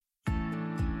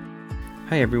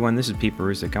Hi everyone, this is Pete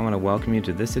Perusic. I want to welcome you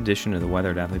to this edition of the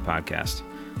Weathered Athlete Podcast,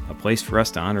 a place for us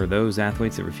to honor those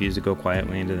athletes that refuse to go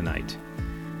quietly into the night.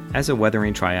 As a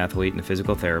weathering triathlete and a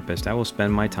physical therapist, I will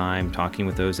spend my time talking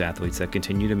with those athletes that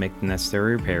continue to make the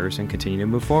necessary repairs and continue to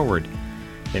move forward.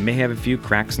 They may have a few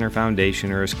cracks in their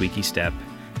foundation or a squeaky step,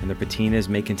 and their patinas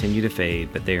may continue to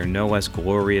fade, but they are no less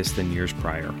glorious than years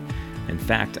prior. In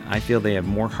fact, I feel they have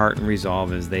more heart and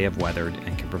resolve as they have weathered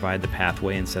and can provide the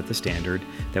pathway and set the standard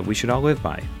that we should all live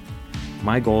by.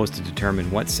 My goal is to determine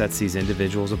what sets these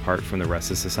individuals apart from the rest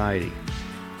of society.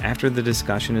 After the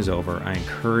discussion is over, I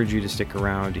encourage you to stick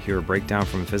around to hear a breakdown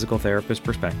from a physical therapist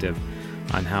perspective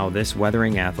on how this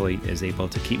weathering athlete is able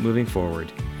to keep moving forward.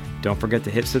 Don't forget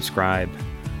to hit subscribe,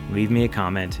 leave me a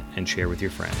comment, and share with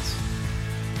your friends.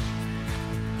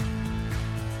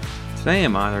 Today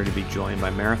I'm honored to be joined by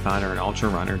marathoner and ultra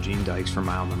runner Gene Dykes for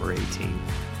mile number 18.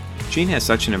 Gene has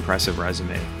such an impressive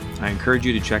resume. I encourage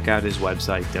you to check out his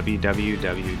website,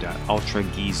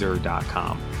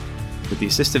 www.ultrageezer.com. With the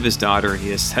assist of his daughter, he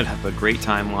has set up a great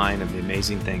timeline of the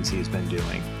amazing things he has been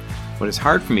doing. What is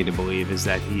hard for me to believe is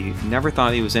that he never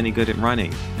thought he was any good at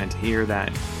running, and to hear that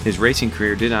his racing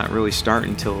career did not really start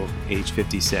until age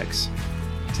 56.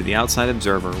 To the outside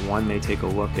observer, one may take a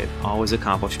look at all his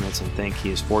accomplishments and think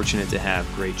he is fortunate to have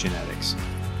great genetics.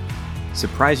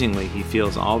 Surprisingly, he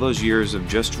feels all those years of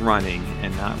just running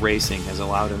and not racing has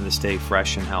allowed him to stay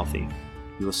fresh and healthy.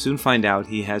 You will soon find out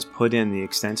he has put in the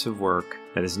extensive work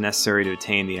that is necessary to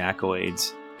attain the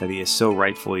accolades that he has so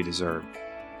rightfully deserved.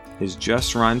 His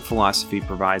just run philosophy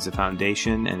provides a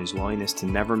foundation, and his willingness to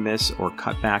never miss or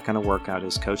cut back on a workout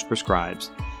his coach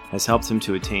prescribes has helped him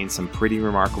to attain some pretty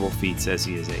remarkable feats as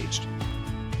he has aged.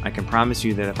 I can promise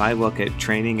you that if I look at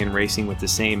training and racing with the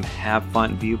same have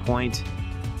fun viewpoint,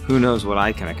 who knows what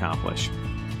I can accomplish.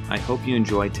 I hope you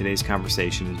enjoyed today's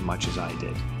conversation as much as I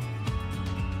did.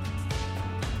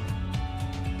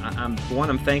 I'm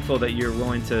thankful that you're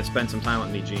willing to spend some time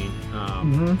with me, Gene.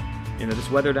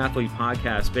 This Weathered Athlete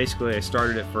podcast, basically I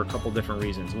started it for a couple different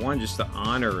reasons. One, just to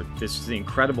honor the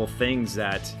incredible things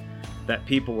that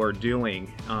people are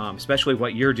doing, especially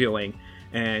what you're doing.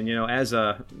 And, as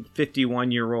a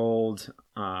 51-year-old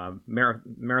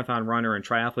marathon runner and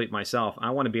triathlete myself,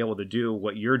 I want to be able to do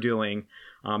what you're doing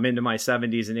into my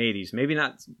 70s and 80s. Maybe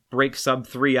not break sub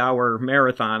 3-hour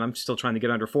marathon. I'm still trying to get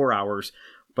under 4 hours.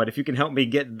 But if you can help me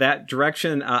get that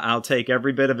direction, I'll take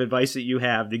every bit of advice that you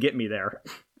have to get me there.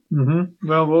 Mm-hmm.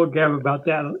 Well, we'll gab about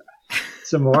that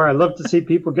some more. I love to see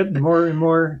people getting more and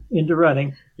more into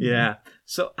running. Yeah.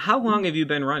 So how long have you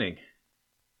been running?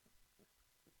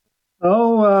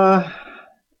 I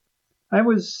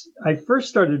first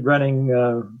started running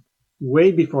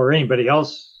way before anybody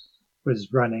else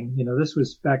was running. This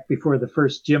was back before the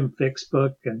first Gym Fix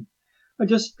book, and I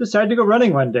just decided to go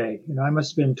running one day. I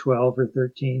must have been 12 or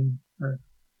 13 or,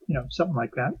 something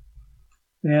like that.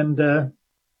 And,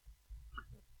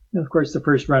 of course, the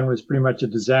first run was pretty much a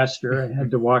disaster. I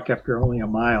had to walk after only a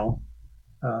mile.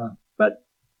 But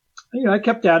I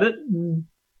kept at it. And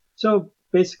so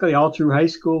basically all through high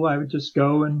school, I would just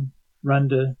go and run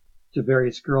to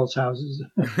various girls' houses.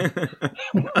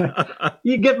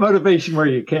 You get motivation where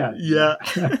you can. Yeah.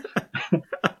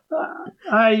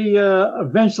 I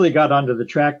eventually got onto the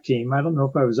track team. I don't know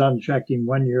if I was on the track team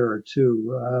 1 year or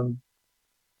two,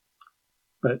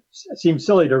 but it seems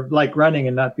silly to like running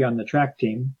and not be on the track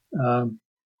team.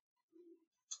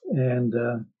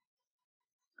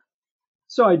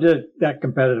 So I did that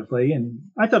competitively,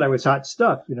 and I thought I was hot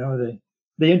stuff.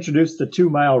 They introduced the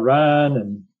 2-mile run,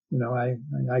 and I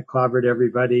clobbered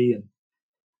everybody, and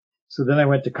so then I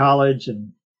went to college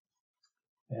and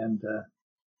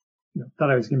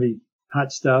thought I was going to be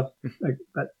hot stuff,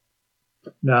 but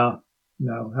no,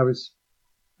 I was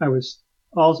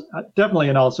also definitely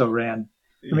an also ran.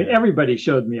 I mean, everybody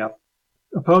showed me up,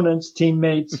 opponents,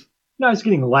 teammates. I was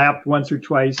getting lapped once or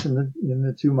twice in the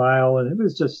 2-mile, and it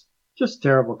was just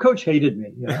terrible. Coach hated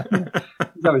me.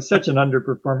 I was such an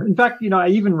underperformer. In fact, I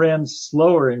even ran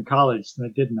slower in college than I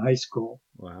did in high school.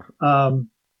 Wow.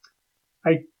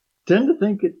 I tend to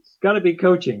think it's got to be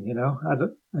coaching.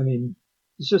 There's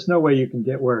just no way you can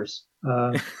get worse.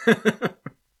 But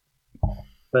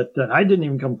I didn't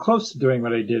even come close to doing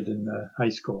what I did in high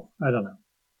school. I don't know.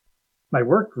 I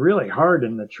worked really hard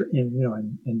in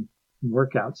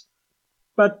workouts,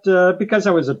 but because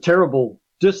I was a terrible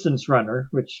distance runner,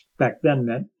 which back then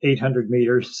meant 800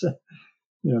 meters,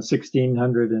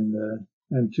 1600 and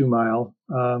 2-mile,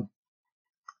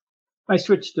 I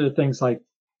switched to things like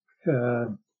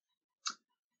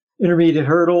intermediate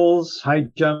hurdles, high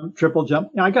jump, triple jump.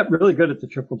 I got really good at the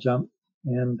triple jump,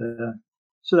 and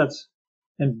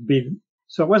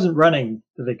So it wasn't running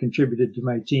that I contributed to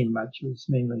my team much. It was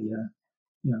mainly,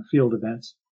 field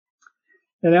events.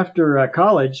 And after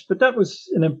college, but that was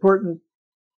an important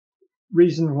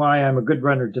reason why I'm a good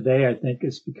runner today, I think,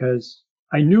 is because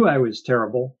I knew I was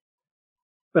terrible,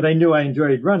 but I knew I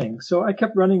enjoyed running. So I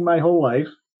kept running my whole life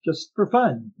just for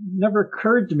fun. It never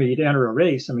occurred to me to enter a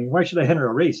race. I mean, why should I enter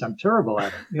a race? I'm terrible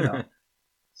at it,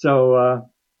 So,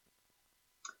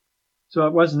 so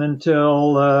it wasn't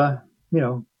until,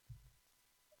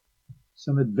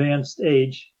 some advanced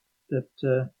age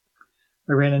that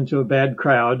I ran into a bad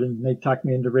crowd and they talked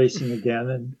me into racing again.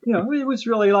 And, it was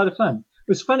really a lot of fun. It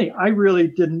was funny. I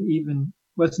really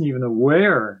wasn't even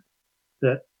aware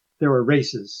that there were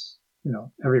races,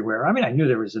 everywhere. I mean, I knew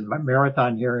there was a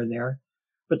marathon here and there,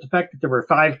 but the fact that there were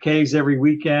 5Ks every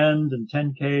weekend and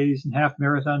 10Ks and half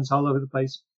marathons all over the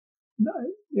place,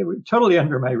 it was totally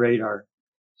under my radar.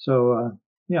 So,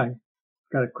 I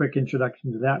got a quick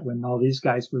introduction to that when all these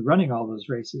guys were running all those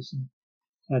races and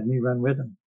had me run with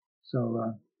them.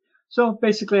 So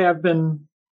basically I've been,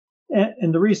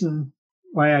 and the reason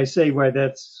why I say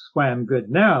that's why I'm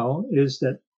good now is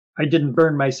that I didn't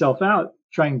burn myself out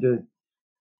trying to,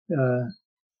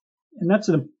 and that's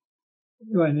in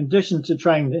addition to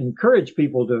trying to encourage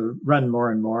people to run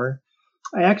more and more,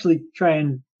 I actually try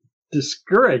and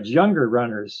discourage younger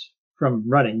runners from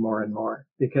running more and more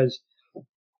because,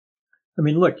 I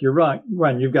mean, look, you're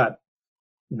run, you've got,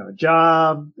 a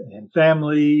job and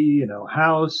family,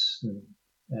 house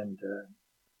and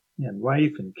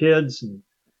wife and kids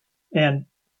and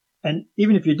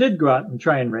even if you did go out and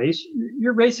try and race,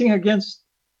 you're racing against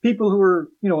people who are,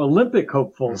 Olympic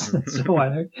hopefuls and so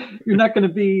on. You're not going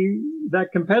to be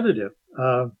that competitive.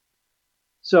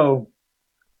 So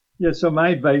my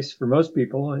advice for most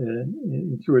people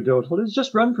through adulthood is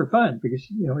just run for fun because,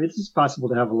 it is possible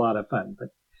to have a lot of fun. But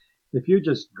if you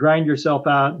just grind yourself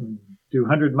out and do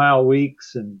 100-mile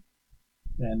weeks and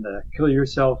kill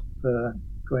yourself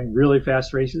going really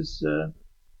fast races,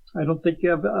 I don't think you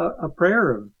have a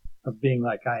prayer of being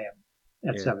like I am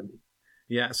at 70.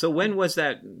 Yeah. So when was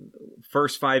that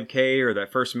first 5K or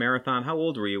that first marathon? How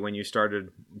old were you when you started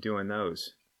doing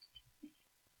those?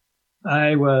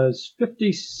 I was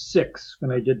 56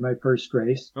 when I did my first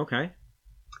race. Okay.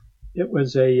 It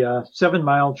was a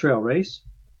 7-mile trail race.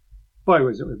 Boy,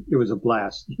 it was a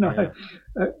blast.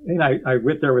 I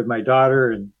went there with my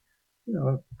daughter and,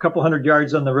 a couple 100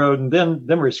 yards on the road, and then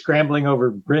we're scrambling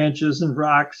over branches and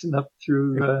rocks and up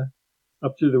through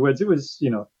the woods. It was,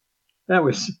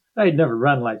 I had never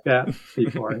run like that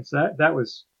before. So that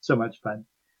was so much fun.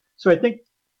 So I think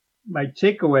my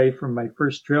takeaway from my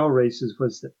first trail races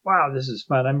was that, wow, this is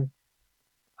fun.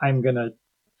 I'm going to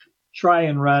try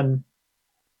and run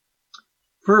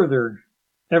further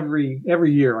every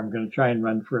year. I'm going to try and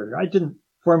run further. I didn't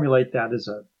formulate that as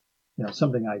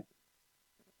something I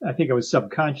think I was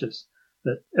subconscious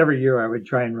that every year I would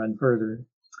try and run further.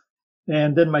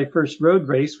 And then my first road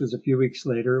race was a few weeks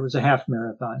later. It was a half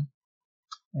marathon.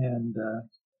 And,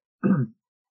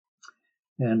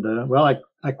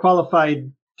 I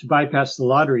qualified to bypass the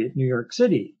lottery at New York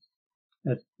City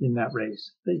in that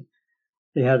race.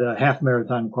 They had a half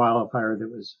marathon qualifier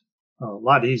that was a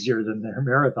lot easier than their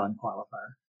marathon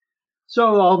qualifier.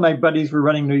 So all my buddies were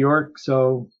running New York,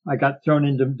 so I got thrown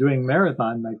into doing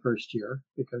marathon my first year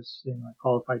because I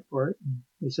qualified for it. And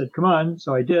they said, come on.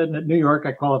 So I did. And at New York,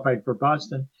 I qualified for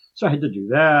Boston. So I had to do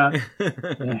that.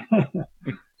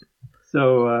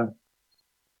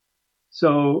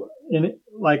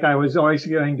 I was always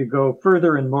going to go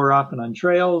further and more often on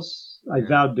trails. I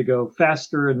vowed to go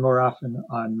faster and more often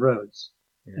on roads.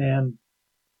 Yeah.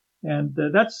 And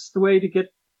that's the way to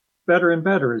get better and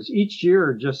better is each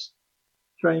year just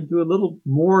try and do a little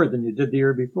more than you did the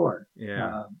year before.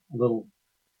 Yeah.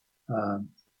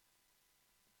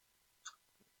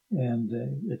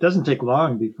 It doesn't take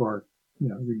long before,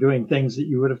 you're doing things that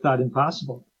you would have thought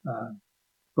impossible.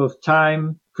 Both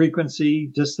time, frequency,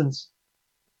 distance.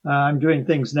 I'm doing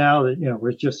things now that,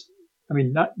 were just,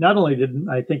 not only didn't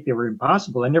I think they were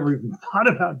impossible, I never even thought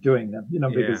about doing them,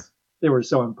 because they were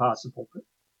so impossible. But,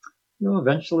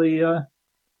 eventually,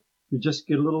 you just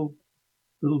get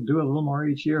do a little more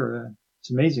each year.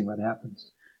 It's amazing what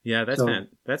happens. Yeah, that's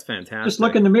fantastic. Just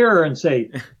look in the mirror and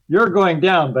say, "You're going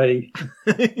down, buddy."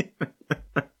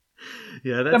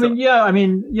 Yeah,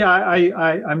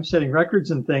 I'm setting records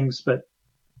and things, but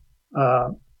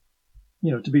to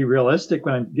be realistic,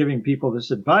 when I'm giving people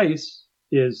this advice,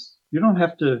 is you don't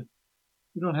have to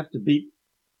beat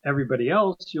everybody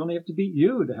else. You only have to beat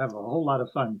you to have a whole lot of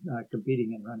fun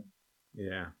competing and running.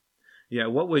 Yeah. Yeah,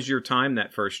 what was your time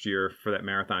that first year for that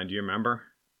marathon? Do you remember?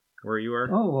 where you were?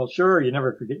 Oh, well, sure. You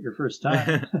never forget your first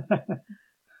time.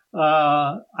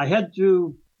 I had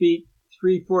to beat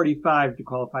 3:45 to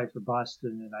qualify for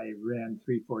Boston, and I ran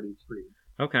 3:43.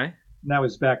 Okay. And that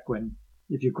was back when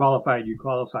if you qualified, you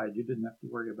qualified. You didn't have to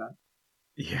worry about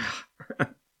Yeah.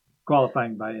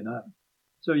 qualifying by enough.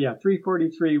 So yeah,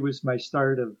 3:43 was my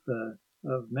start of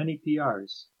many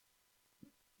PRs.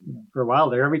 For a while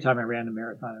there, every time I ran a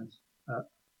marathon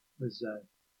was a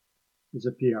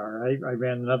PR. I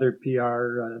ran another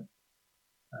PR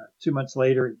 2 months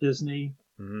later at Disney,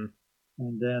 Mm-hmm.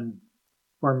 and then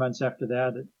 4 months after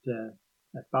that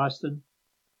at Boston,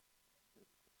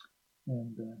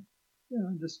 and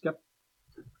just kept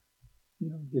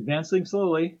advancing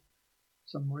slowly,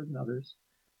 some more than others.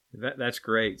 That's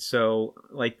great. So,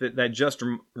 like that just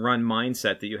run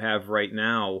mindset that you have right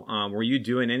now, were you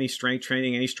doing any strength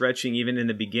training, any stretching, even in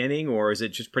the beginning, or is it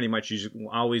just pretty much you just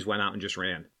always went out and just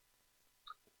ran?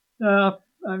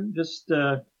 I'm just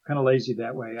kind of lazy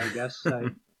that way, I guess.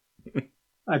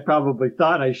 I probably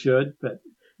thought I should, but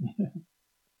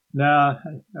no,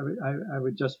 I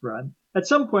would just run. At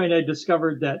some point, I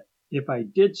discovered that if I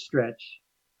did stretch,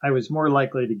 I was more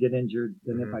likely to get injured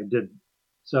than if I didn't.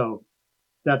 So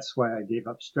that's why I gave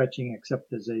up stretching,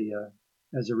 except as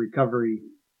a recovery.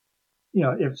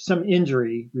 If some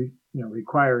injury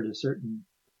required a certain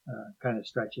kind of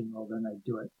stretching, well, then I'd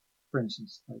do it. For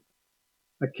instance, like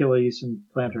Achilles and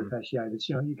plantar fasciitis.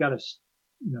 You got to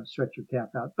stretch your calf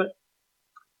out. But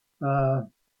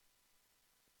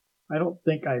I don't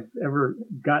think I've ever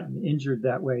gotten injured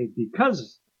that way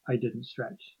because I didn't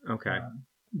stretch. Okay.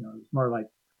 It's more like,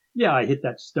 yeah, I hit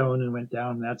that stone and went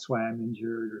down, and that's why I'm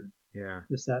injured, or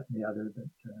this, that, and the other.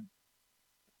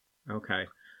 But okay.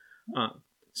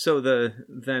 So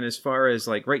then as far as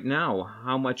like right now,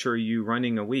 how much are you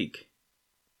running a week?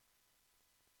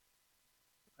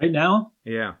 Right now?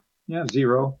 Yeah. Yeah,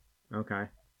 0. Okay.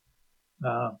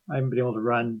 I haven't been able to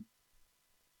run.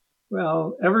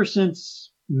 Well, ever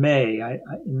since May.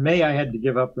 In May I had to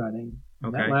give up running.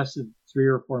 And that lasted 3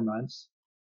 or 4 months.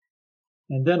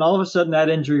 And then all of a sudden that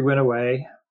injury went away.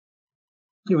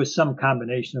 It was some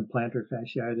combination of plantar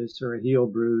fasciitis or a heel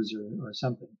bruise or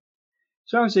something.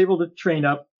 So I was able to train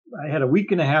up. I had a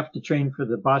week and a half to train for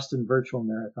the Boston Virtual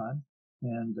Marathon.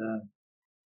 And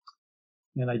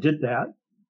I did that.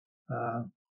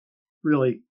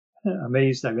 Really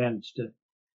amazed I managed to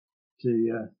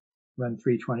run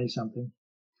 3:20 something.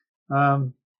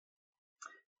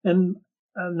 And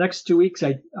next 2 weeks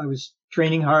I was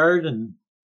training hard, and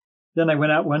then I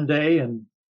went out one day and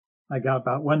I got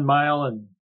about 1 mile and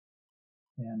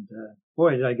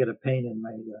boy, did I get a pain in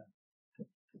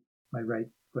my right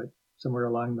foot, somewhere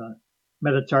along the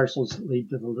metatarsals that lead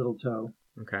to the little toe.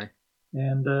 Okay.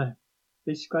 And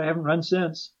basically I haven't run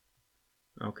since.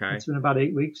 Okay. It's been about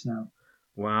 8 weeks now.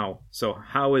 Wow. So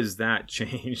how has that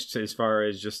changed as far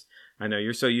as just, I know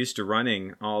you're so used to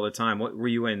running all the time. What were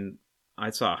you in? I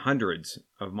saw hundreds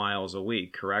of miles a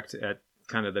week, correct? At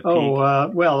kind of the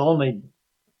peak? Well,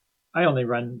 I only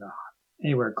run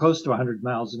anywhere close to 100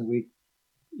 miles in a week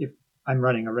if I'm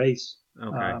running a race.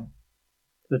 Okay.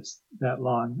 That's that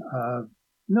long.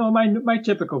 No, my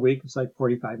typical week is like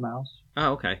 45 miles.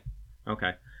 Oh, okay.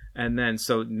 Okay. And then,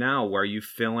 so now, are you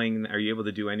able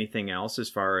to do anything else as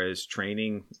far as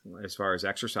training, as far as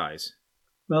exercise?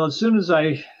 Well, as soon as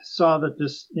I saw that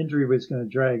this injury was going to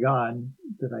drag on,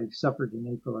 that I suffered in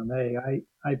April and May,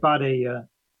 I bought an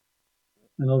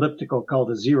elliptical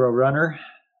called a Zero Runner,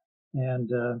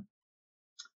 and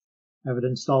have it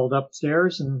installed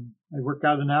upstairs, and I work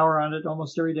out an hour on it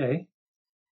almost every day.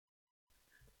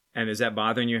 And is that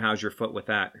bothering you? How's your foot with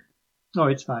that? Oh,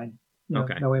 it's fine.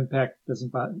 Okay. No impact,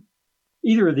 doesn't bother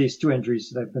either of these 2 injuries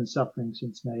that I've been suffering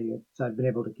since May. I've been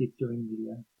able to keep doing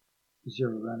the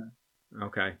Zero Runner.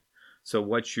 Okay. So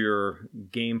what's your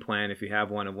game plan, if you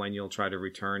have one, of when you'll try to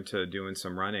return to doing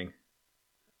some running?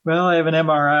 Well, I have an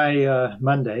MRI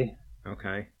Monday.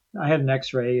 Okay. I had an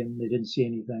X-ray and they didn't see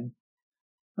anything.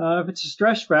 If it's a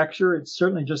stress fracture, it's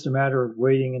certainly just a matter of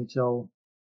waiting until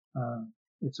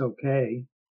it's okay.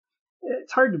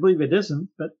 It's hard to believe it isn't,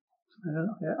 but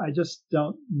I just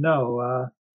don't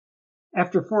know.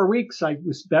 After 4 weeks, I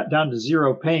was down to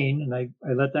 0 pain, and I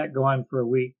let that go on for a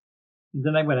week. And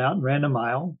then I went out and ran a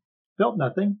mile, felt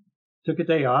nothing, took a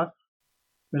day off,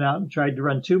 went out and tried to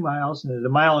run 2 miles, and at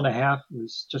 1.5 miles, it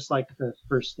was just like the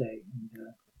first day. And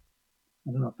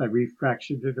I don't know if I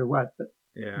refractured it or what, but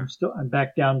yeah, I'm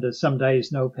back down to some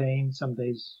days no pain, some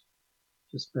days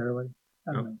just barely.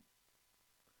 I don't know.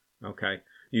 Okay.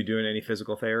 You doing any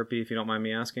physical therapy, if you don't mind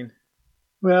me asking?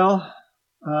 Well,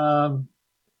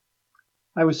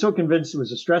 I was so convinced it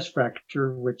was a stress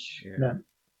fracture, which meant,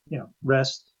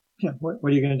 rest, what are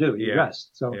you going to do? You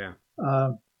rest. So,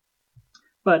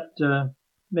 but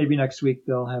maybe next week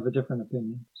they'll have a different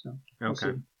opinion. So we'll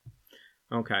see.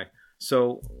 Okay.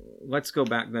 So let's go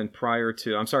back then prior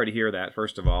to, I'm sorry to hear that,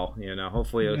 first of all.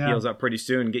 Hopefully it heals up pretty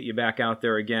soon and get you back out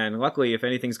there again. Luckily, if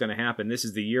anything's going to happen, this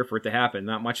is the year for it to happen.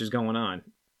 Not much is going on.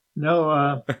 No,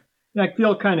 I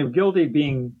feel kind of guilty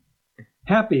being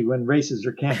happy when races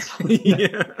are canceled.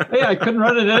 Hey, I couldn't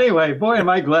run it anyway. Boy, am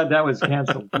I glad that was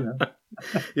canceled.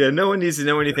 No one needs to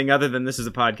know anything other than this is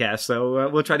a podcast, so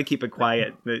we'll try to keep it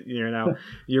quiet.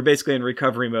 You're basically in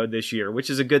recovery mode this year, which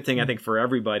is a good thing, I think, for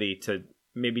everybody to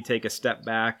maybe take a step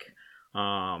back.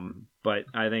 But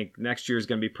I think next year is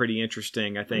going to be pretty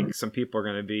interesting. I think some people are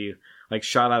going to be like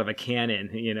shot out of a cannon,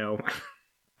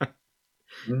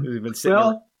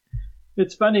 Well,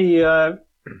 it's funny.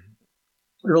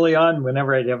 Early on,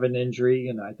 whenever I'd have an injury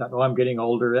and I thought, I'm getting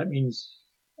older, that means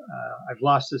I've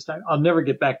lost this time. I'll never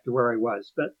get back to where I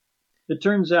was. But it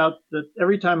turns out that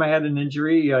every time I had an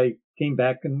injury, I came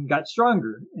back and got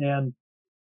stronger. And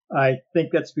I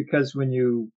think that's because when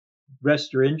you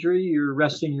rest your injury, you're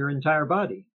resting your entire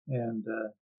body. And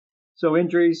so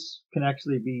injuries can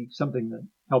actually be something that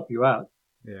help you out.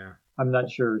 Yeah. I'm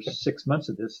not sure 6 months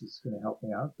of this is going to help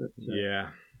me out. But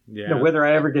whether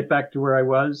I ever get back to where I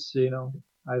was,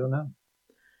 I don't know.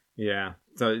 Yeah.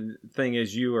 So the thing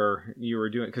is, you were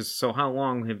doing, so how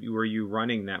long were you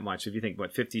running that much? If you think,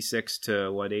 56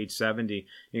 to age 70,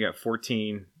 you got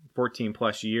 14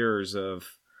 plus years of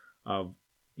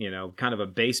kind of a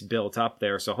base built up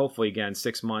there. So hopefully, again,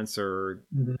 6 months or,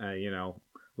 a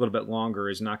little bit longer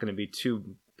is not going to be too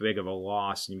big of a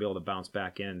loss, and you'll be able to bounce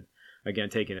back in. Again,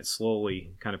 taking it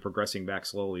slowly, kind of progressing back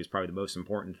slowly is probably the most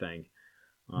important thing.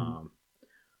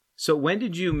 So when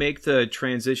did you make the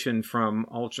transition from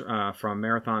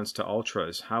marathons to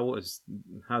ultras?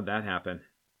 How'd that happen?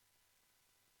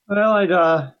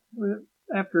 Well,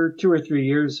 after 2 or 3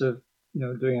 years of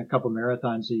doing a couple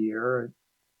marathons a year,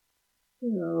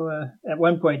 at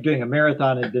one point doing a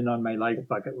marathon had been on my life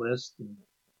bucket list, and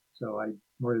so I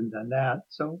more than done that.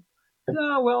 So,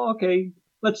 okay,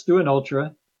 let's do an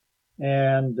ultra,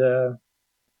 and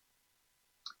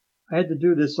I had to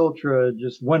do this ultra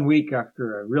just 1 week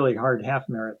after a really hard half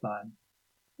marathon.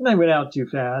 And I went out too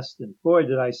fast, and boy,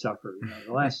 did I suffer.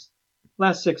 The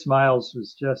last 6 miles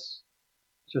was just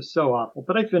so awful.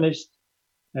 But I finished,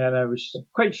 and I was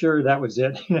quite sure that was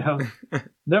it,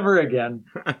 never again.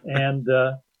 And,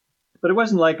 but it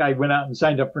wasn't like I went out and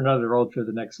signed up for another ultra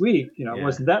the next week. It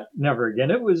wasn't that never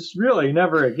again. It was really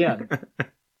never again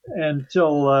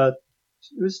until, it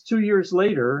was 2 years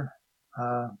later.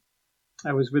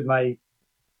 I was with my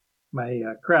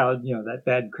crowd, that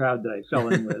bad crowd that I fell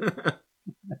in with.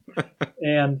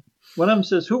 And one of them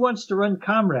says, "Who wants to run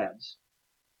Comrades?"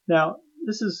 Now,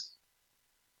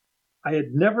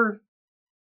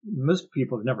 most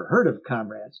people have never heard of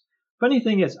Comrades. Funny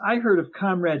thing is, I heard of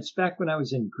Comrades back when I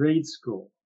was in grade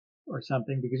school or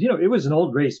something, because, it was an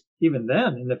old race even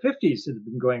then. In the 50s, it had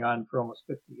been going on for almost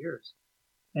 50 years.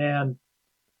 And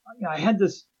I had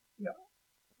this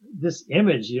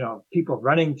image, people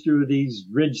running through these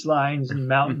ridge lines and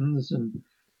mountains.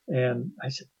 And I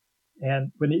said,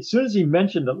 and as soon as he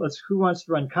mentioned who wants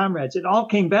to run Comrades, it all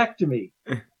came back to me,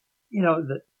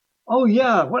 oh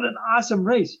yeah, what an awesome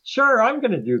race. Sure, I'm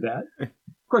going to do that.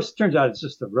 Of course, it turns out it's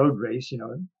just a road race,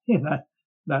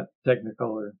 not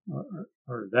technical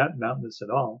or that mountainous at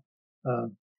all.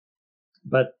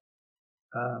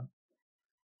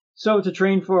 So to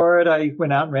train for it, I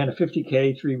went out and ran a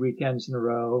 50K 3 weekends in a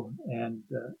row. And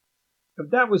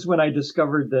that was when I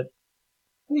discovered that,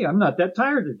 hey, I'm not that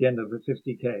tired at the end of a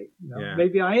 50K.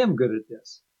 Maybe I am good at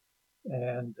this.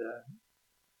 And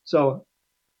so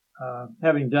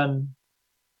having done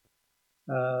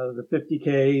the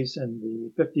 50Ks and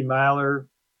the 50 miler,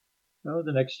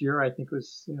 the next year I think I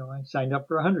signed up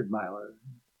for a 100 miler.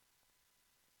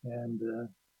 And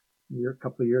a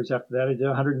couple of years after that, I did a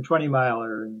 120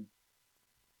 miler,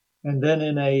 and then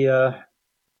in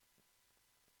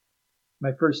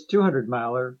my first 200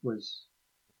 miler was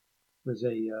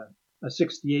a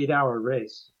 68-hour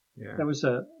race. Yeah. That was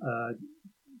a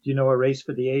race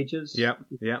for the ages? Yep.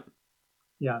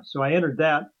 Yeah. So I entered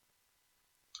that,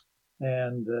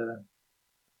 and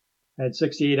I had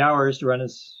 68 hours to run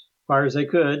as far as I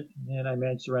could, and I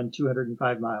managed to run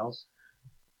 205 miles,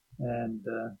 and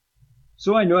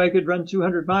so I knew I could run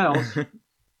 200 miles,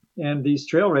 and these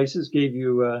trail races gave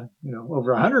you,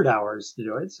 over 100 hours to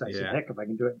do it. So I said, heck, if I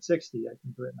can do it in 60, I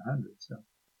can do it in 100.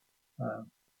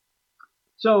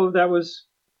 So that was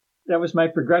my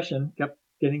progression, kept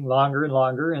getting longer and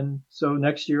longer. And so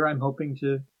next year I'm hoping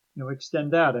to,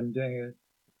 extend that. I'm doing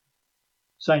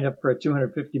signed up for a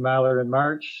 250 miler in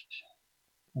March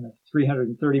and a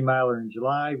 330 miler in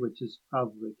July, which is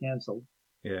probably canceled.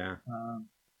 Yeah.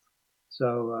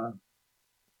 So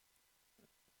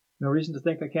no reason to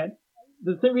think I can't.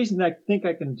 The reason I think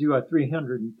I can do a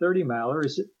 330 miler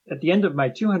is that at the end of my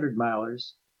 200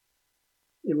 milers,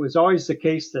 it was always the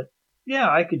case that, yeah,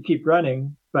 I could keep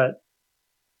running, but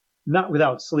not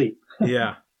without sleep.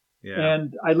 Yeah. Yeah.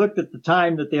 And I looked at the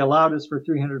time that they allowed us for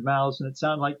 300 miles, and it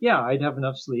sounded like, yeah, I'd have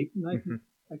enough sleep, and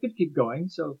I could keep going,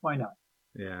 so why not?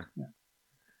 Yeah. Yeah.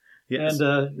 Yes.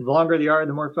 And the longer they are,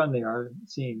 the more fun they are, it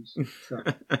seems. So.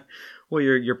 Well,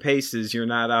 your paces, you're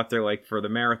not out there like for the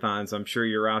marathons. I'm sure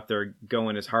you're out there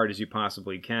going as hard as you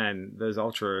possibly can. Those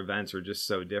ultra events are just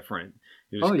so different.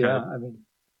 Oh, yeah. I mean,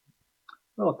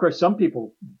 well, of course, some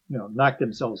people, knock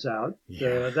themselves out.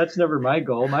 Yeah. That's never my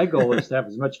goal. My goal is to have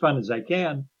as much fun as I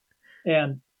can.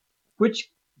 And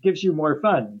which gives you more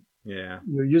fun? Yeah.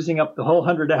 You're using up the whole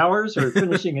 100 hours or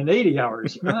finishing in 80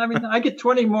 hours. I mean, I get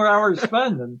 20 more hours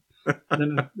fun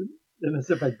than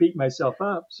as if I beat myself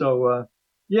up. So,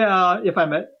 if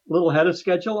I'm a little ahead of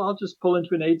schedule, I'll just pull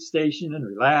into an aid station and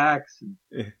relax and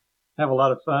have a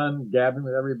lot of fun, gabbing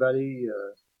with everybody.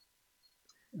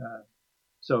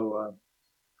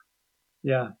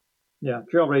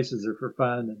 Trail races are for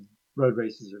fun and road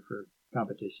races are for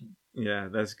competition. Yeah,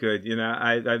 that's good.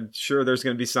 I'm sure there's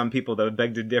going to be some people that would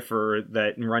beg to differ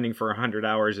that running for 100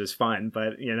 hours is fun,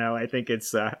 but I think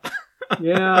it's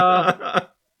yeah.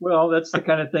 Well, that's the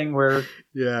kind of thing where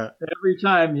every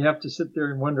time you have to sit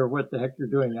there and wonder what the heck you're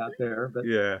doing out there. But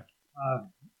yeah,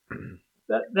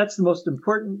 that's the most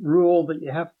important rule that you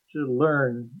have to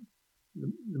learn.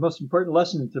 The most important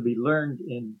lesson to be learned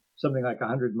in something like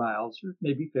 100 miles or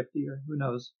maybe 50 or who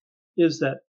knows is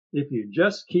that if you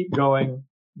just keep going,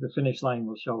 the finish line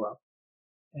will show up.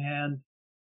 And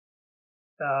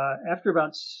after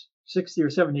about 60 or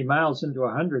 70 miles into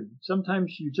 100,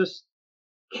 sometimes you just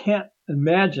can't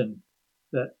imagine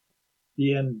that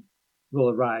the end will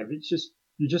arrive. It's just,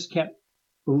 you just can't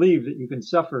believe that you can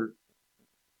suffer.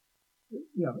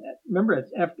 Remember,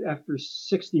 after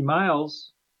 60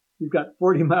 miles, you've got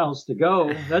 40 miles to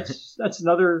go. That's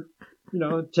another,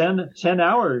 10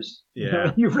 hours.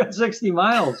 Yeah. You've run 60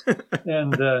 miles.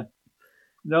 And,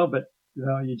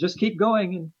 you just keep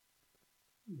going and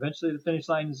eventually the finish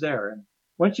line is there. And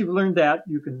once you've learned that,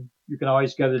 you can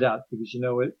always get it out because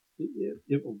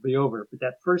it will be over. But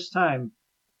that first time,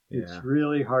 it's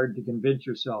really hard to convince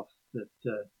yourself that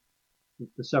the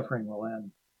suffering will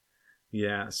end.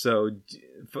 Yeah. So,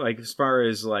 like, as far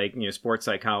as sports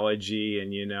psychology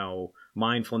and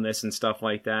mindfulness and stuff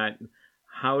like that,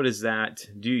 how does that?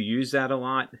 Do you use that a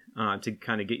lot to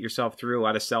kind of get yourself through a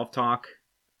lot of self-talk?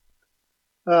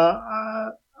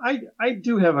 I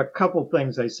do have a couple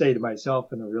things I say to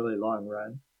myself in a really long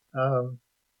run.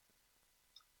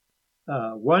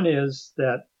 One is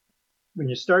that when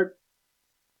you start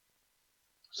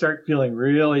feeling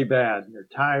really bad and you're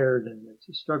tired and it's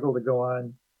a struggle to go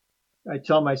on, I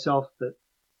tell myself that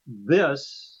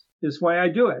this is why I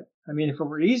do it. I mean, if it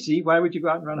were easy, why would you go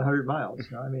out and run 100 miles?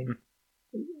 I mean,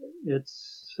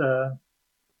 it's the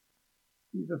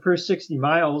first 60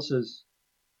 miles is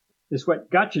what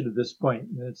got you to this point.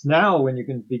 And it's now when you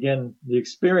can begin the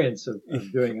experience of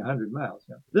doing 100 miles.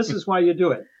 This is why you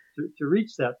do it, to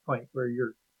reach that point where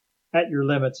you're at your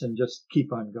limits and just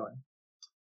keep on going.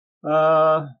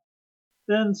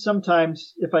 Then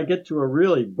sometimes if I get to a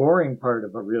really boring part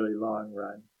of a really long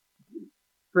run,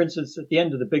 for instance, at the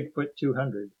end of the Bigfoot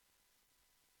 200,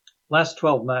 last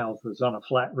 12 miles was on a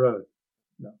flat road.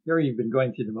 Here you've been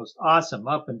going through the most awesome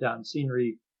up and down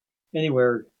scenery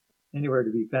anywhere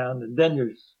to be found. And then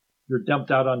you're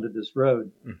dumped out onto this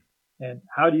road. And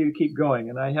how do you keep going?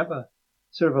 And I have a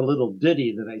sort of a little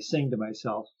ditty that I sing to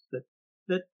myself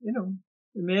that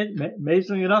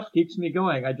amazingly enough keeps me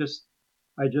going. I just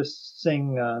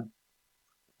sing,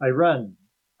 I run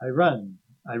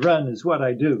is what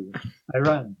I do. I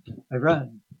run.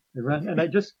 And I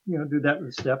just, do that with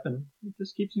a step and it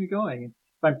just keeps me going. And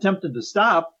if I'm tempted to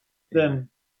stop, then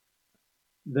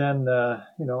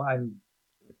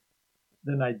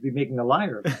I'd be making a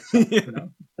liar of myself,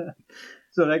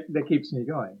 So that keeps me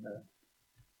going.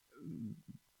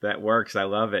 That works. I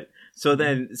love it. So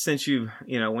then, since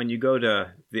when you go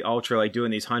to the ultra, like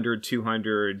doing these 100,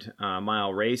 200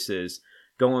 mile races,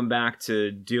 going back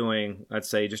to doing, let's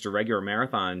say, just a regular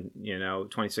marathon,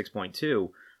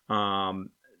 26.2,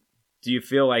 do you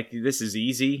feel like this is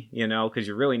easy, because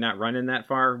you're really not running that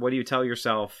far? What do you tell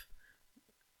yourself?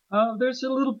 There's a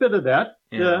little bit of that.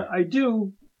 Yeah. I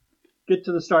do get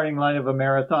to the starting line of a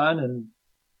marathon and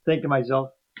think to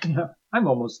myself, I'm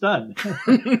almost done.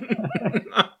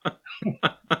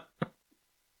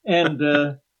 And,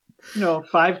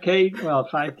 5K, well,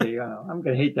 5K, I don't know, I'm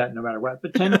going to hate that no matter what,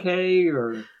 but 10K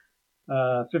or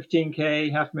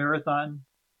 15K, half marathon,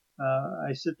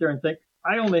 I sit there and think,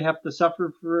 I only have to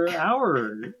suffer for an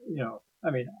hour,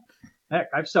 I mean, heck,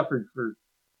 I've suffered for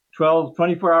 12,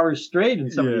 24 hours straight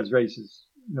in some of these races,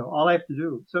 all I have to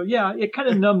do. So yeah, it kind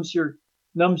of numbs your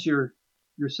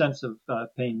sense of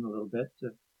pain a little bit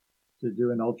to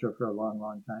do an ultra for a long,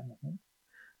 long time, I think.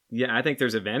 Yeah, I think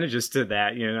there's advantages to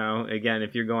that. Again,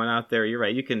 if you're going out there, you're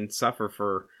right. You can suffer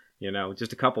for,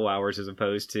 just a couple hours as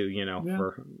opposed to,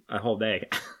 for a whole day.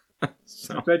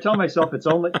 So I tell myself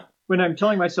when I'm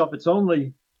telling myself it's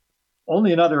only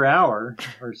another hour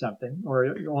or something,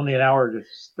 or only an hour to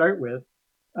start with,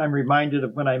 I'm reminded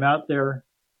of when I'm out there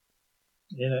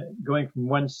going from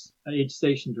one aid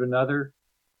station to another.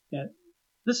 And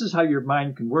this is how your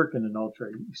mind can work in an ultra.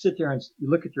 You sit there and you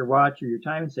look at your watch or your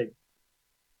time and say,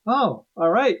 oh, all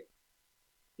right.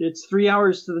 It's 3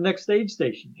 hours to the next aid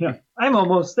station. Yeah, I'm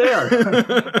almost there.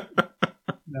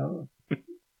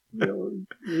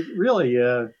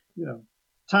 Really,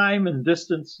 time and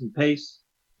distance and pace,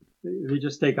 they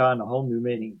just take on a whole new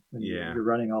meaning when you're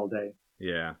running all day.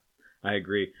 Yeah, I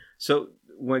agree. So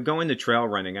when going to trail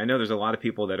running, I know there's a lot of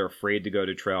people that are afraid to go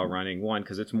to trail running. One,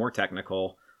 because it's more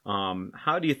technical.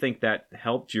 How do you think that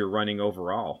helped your running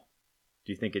overall?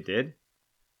 Do you think it did?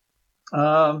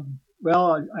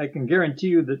 Well, I can guarantee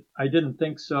you that I didn't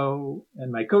think so,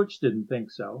 and my coach didn't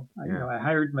think so. I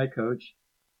hired my coach,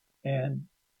 and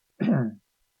and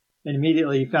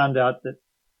immediately found out that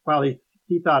while he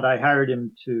thought I hired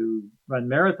him to run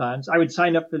marathons, I would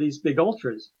sign up for these big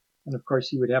ultras, and of course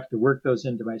he would have to work those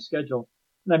into my schedule.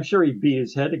 And I'm sure he'd beat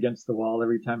his head against the wall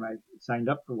every time I signed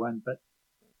up for one. But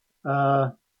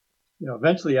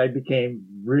eventually I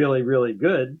became really, really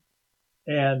good,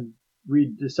 and we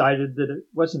decided that it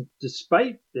wasn't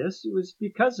despite this; it was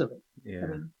because of it. Yeah. I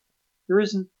mean, there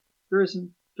isn't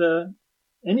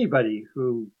anybody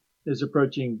who is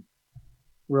approaching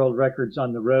world records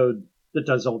on the road that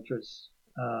does ultras.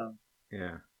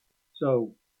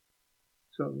 So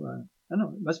I don't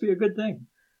know. It must be a good thing.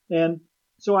 And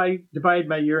so I divide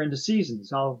my year into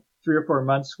seasons. I'll 3 or 4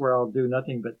 months where I'll do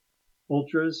nothing but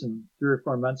ultras, and 3 or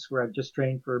 4 months where I've just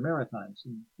trained for marathons,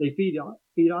 and they feed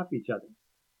off each other.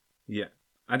 Yeah,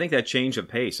 I think that change of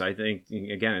pace. I think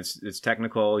again, it's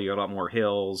technical. You got a lot more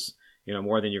hills,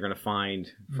 more than you're going to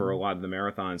find for a lot of the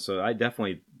marathons. So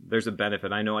there's a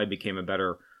benefit. I know I became a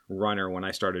better runner when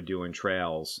I started doing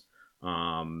trails.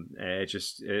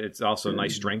 It's also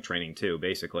nice strength training too,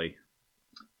 basically.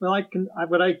 Well,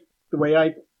 the way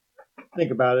I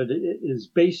think about it is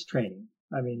base training.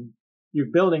 I mean, you're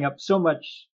building up so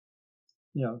much,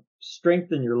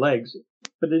 strength in your legs,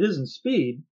 but it isn't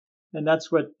speed. And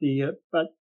that's what a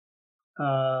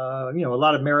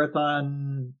lot of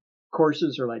marathon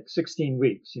courses are like 16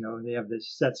 weeks, they have this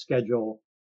set schedule,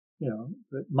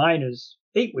 but mine is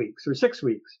 8 weeks or 6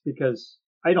 weeks because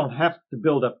I don't have to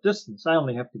build up distance. I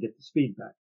only have to get the speed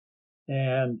back.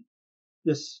 And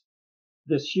this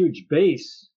huge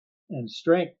base and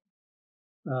strength,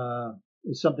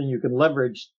 is something you can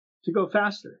leverage to go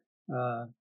faster.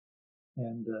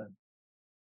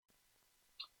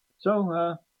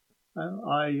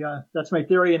 That's my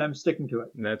theory, and I'm sticking to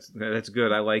it. That's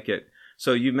good. I like it.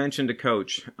 So you mentioned a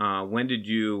coach. When did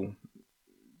you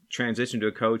transition to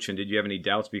a coach, and did you have any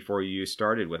doubts before you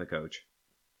started with a coach?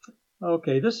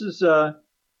 Okay, this is that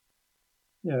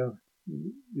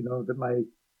my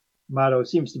motto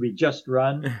seems to be just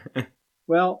run.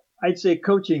 Well, I'd say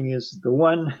coaching is the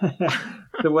one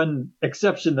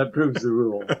exception that proves the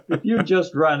rule. If you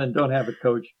just run and don't have a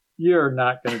coach, you're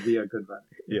not going to be a good runner.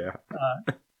 Yeah.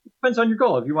 Depends on your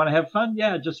goal. If you want to have fun,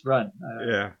 just run.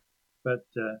 But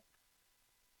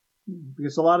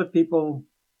because a lot of people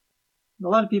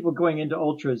going into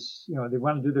ultras, they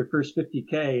want to do their first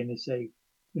 50K and they say,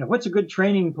 what's a good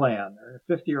training plan, or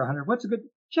 50 or 100? What's a good?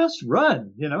 Just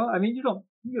run. I mean, you don't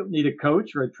need a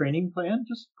coach or a training plan.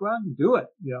 Just go out and do it.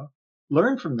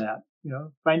 Learn from that.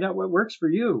 Find out what works for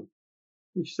you.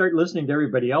 If you start listening to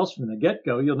everybody else from the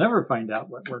get-go, you'll never find out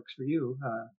what works for you.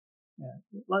 A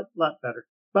lot better.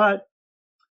 But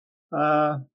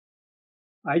I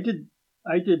did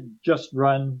just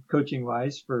run coaching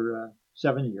wise for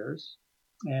 7 years,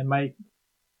 and my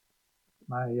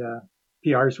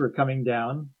PRs were coming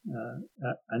down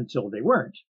until they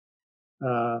weren't.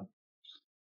 My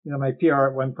PR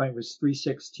at one point was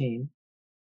 3:16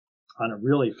 on a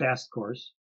really fast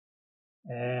course,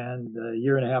 and a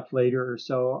year and a half later or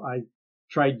so, I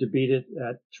tried to beat it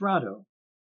at Toronto.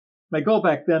 my goal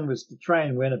back then was to try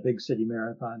and win a big city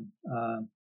marathon,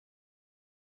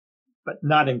 but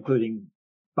not including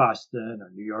Boston or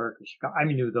New York or Chicago. I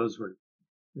knew those were,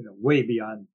 way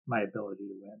beyond my ability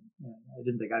to win. And I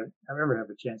didn't think I'd ever have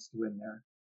a chance to win there.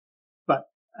 But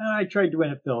I tried to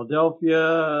win at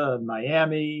Philadelphia,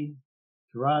 Miami,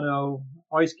 Toronto,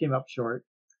 always came up short.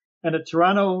 And at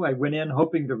Toronto, I went in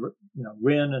hoping to,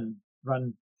 win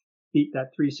and beat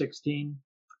that 3:16.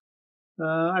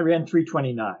 I ran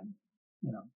 3:29,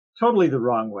 totally the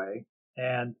wrong way.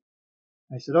 And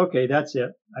I said, okay, that's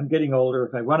it. I'm getting older.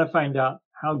 If I want to find out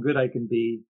how good I can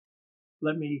be,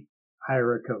 let me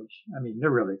hire a coach. I mean, they're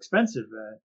really expensive.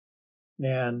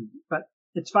 But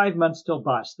it's 5 months till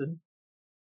Boston.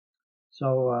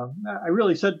 So, I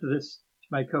really said to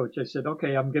my coach, I said,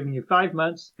 okay, I'm giving you 5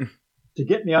 months to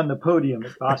get me on the podium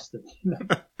at Boston.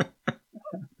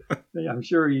 I'm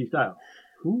sure he thought,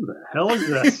 who the hell is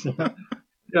this?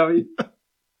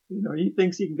 He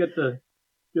thinks he can get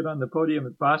on the podium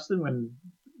at Boston when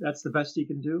that's the best he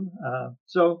can do.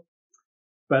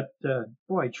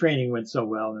 Boy, training went so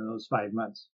well in those 5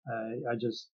 months.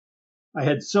 I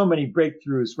had so many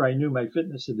breakthroughs where I knew my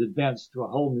fitness had advanced to a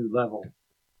whole new level.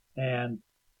 And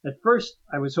at first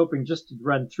I was hoping just to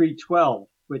run 3:12,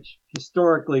 which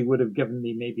historically would have given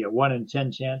me maybe a 1 in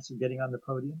 10 chance of getting on the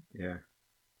podium. Yeah.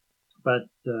 But,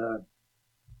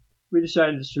 we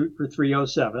decided to shoot for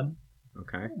 3:07.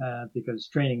 Okay. Because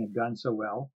training had gone so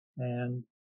well. And,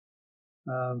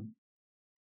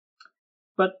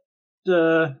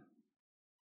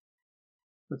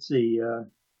 let's see,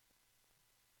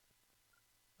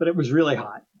 but it was really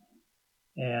hot.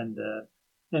 And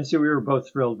so we were both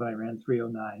thrilled when I ran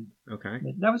 3:09. Okay.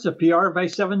 That was a PR by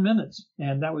 7 minutes.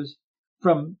 And that was a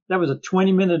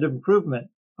 20-minute improvement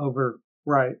over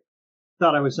where I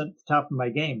thought I was at the top of my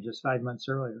game just 5 months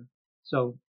earlier.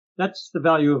 So that's the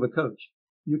value of a coach.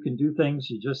 You can do things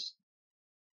you just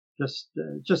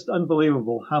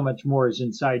unbelievable how much more is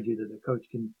inside you that a coach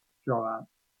can draw out.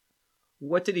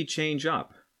 What did he change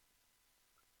up?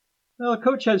 Well, a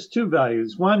coach has two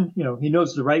values. One, he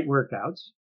knows the right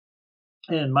workouts.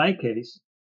 And in my case,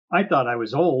 I thought I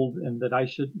was old and that I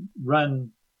should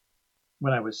run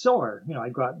when I was sore.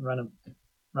 I'd go out and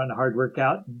run a hard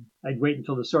workout and I'd wait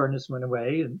until the soreness went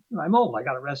away. And I'm old. I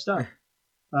got to rest up.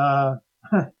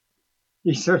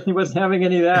 He certainly wasn't having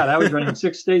any of that. I was running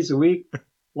 6 days a week. A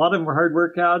lot of them were hard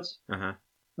workouts. Uh-huh.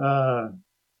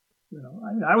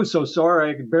 I was so sore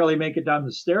I could barely make it down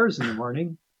the stairs in the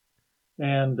morning.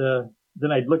 And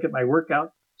then I'd look at my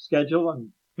workout schedule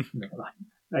and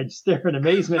I'd stare in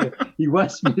amazement. He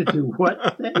wants me to do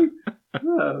what?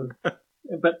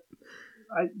 But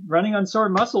running on sore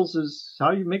muscles is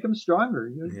how you make them stronger.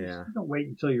 You don't wait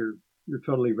until you're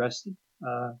totally rested.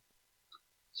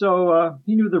 So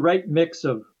he knew the right mix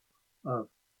of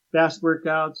fast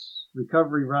workouts,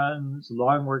 recovery runs,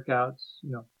 long workouts,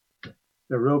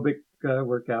 aerobic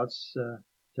workouts,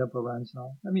 tempo runs and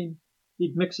all. I mean,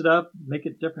 he'd mix it up, make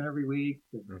it different every week.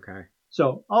 Okay.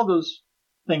 So all those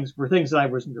things were things that I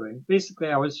wasn't doing. Basically,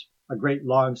 I was a great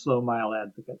long, slow mile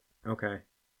advocate. Okay.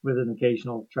 With an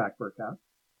occasional track workout.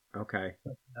 Okay.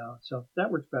 But, so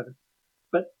that works better.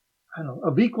 But I don't know,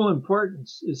 of equal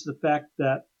importance is the fact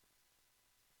that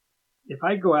if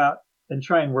I go out and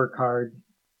try and work hard,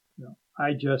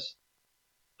 I just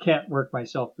can't work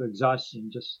myself to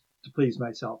exhaustion just to please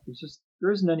myself. It's just,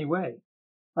 there isn't any way.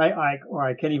 I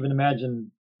can't even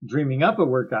imagine dreaming up a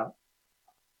workout.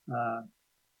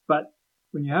 But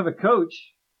when you have a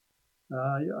coach,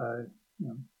 at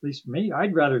least for me,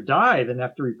 I'd rather die than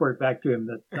have to report back to him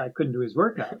that I couldn't do his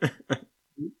workout.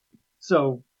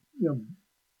 So,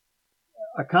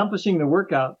 accomplishing the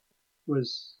workout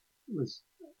was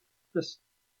just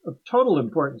of total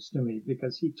importance to me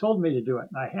because he told me to do it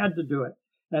and I had to do it.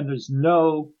 And there's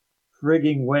no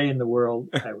frigging way in the world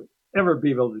I would ever be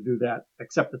able to do that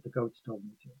except that the coach told me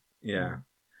to. Yeah.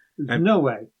 There's no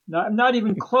way. I'm not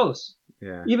even close.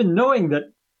 Yeah. Even knowing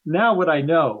that now what I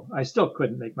know, I still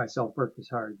couldn't make myself work as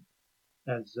hard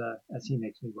as he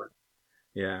makes me work.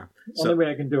 Yeah. The only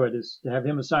way I can do it is to have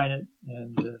him assign it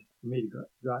and for me to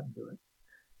go out and do it.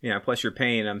 Yeah. Plus you're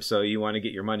paying him, so you want to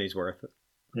get your money's worth.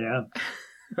 Yeah.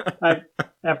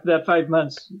 After that 5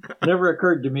 months, it never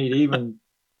occurred to me to even,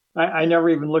 I never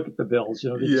even look at the bills, they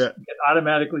just get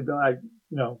automatically,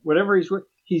 whatever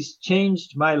he's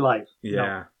changed my life.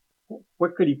 Yeah.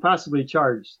 What could he possibly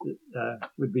charge that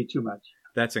would be too much?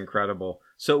 That's incredible.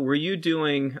 So were you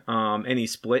doing any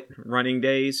split running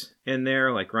days in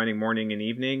there, like running morning and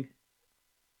evening?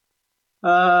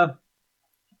 I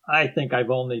think I've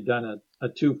only done a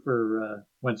two for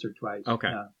once or twice.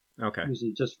 Okay. Okay.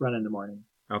 Usually just run in the morning.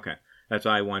 Okay. That's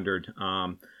what I wondered.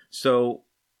 So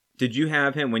did you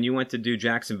have him when you went to do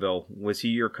Jacksonville? Was he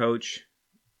your coach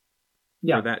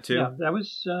for that too? Yeah, that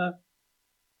was,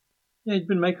 he'd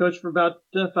been my coach for about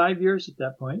 5 years at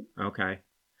that point. Okay.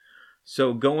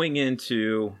 So going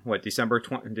into December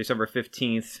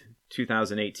 15th,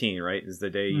 2018, right, is the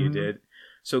day you did.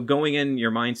 So going in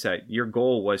your mindset, your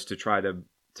goal was to try to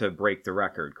break the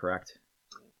record, correct?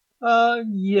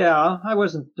 Yeah, I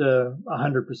wasn't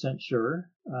 100% sure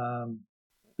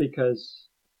because,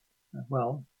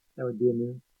 well, that would be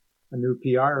a new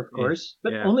PR, of course,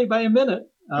 but only by a minute.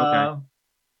 Okay.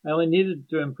 I only needed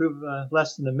to improve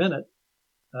less than a minute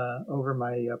over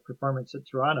my performance at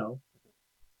Toronto.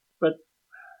 But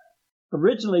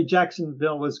originally,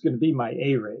 Jacksonville was going to be my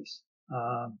A race.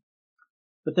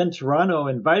 But then Toronto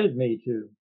invited me to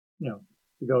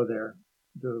go there,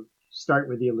 to start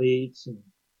with the elites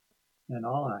and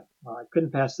all that. Well, I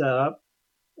couldn't pass that up.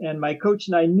 And my coach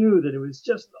and I knew that it was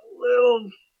just a little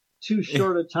too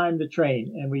short a time to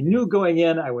train. And we knew going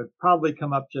in I would probably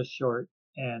come up just short.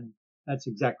 And that's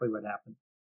exactly what happened.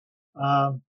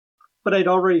 But I'd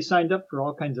already signed up for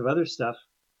all kinds of other stuff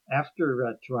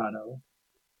after Toronto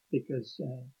because,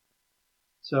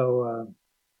 are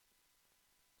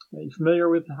you familiar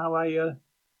with how I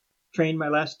trained my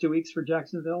last 2 weeks for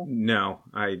Jacksonville? No,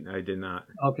 I did not.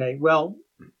 Okay, well,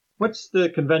 what's the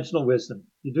conventional wisdom?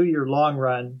 You do your long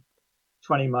run,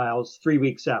 20 miles, 3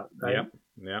 weeks out, right?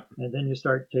 Yep. And then you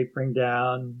start tapering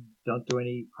down. Don't do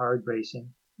any hard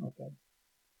racing. Okay.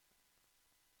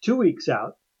 2 weeks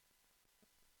out.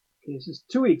 Okay, this is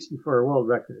 2 weeks before a world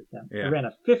record attempt. I ran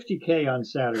a 50K on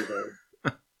Saturday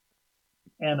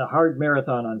and a hard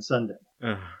marathon on Sunday.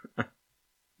 I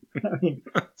mean,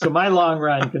 so my long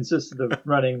run consisted of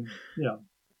running,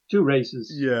 2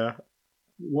 races. Yeah.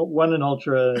 One an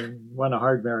ultra and one a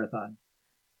hard marathon.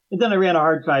 And then I ran a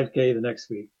hard 5K the next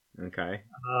week. Okay.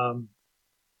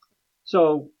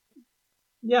 So,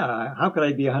 yeah, how could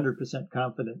I be 100%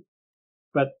 confident?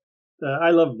 But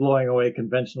I love blowing away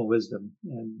conventional wisdom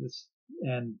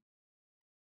and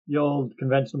the old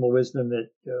conventional wisdom that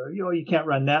you can't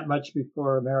run that much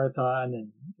before a marathon,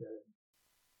 and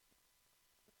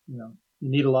you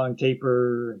need a long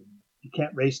taper, and you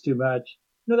can't race too much.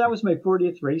 That was my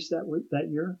 40th race that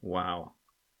year. Wow.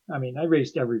 I mean, I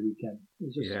raced every weekend. It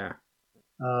was just,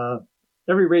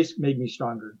 every race made me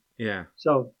stronger. Yeah.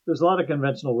 So there's a lot of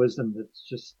conventional wisdom that's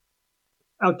just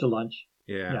out to lunch.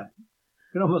 Yeah.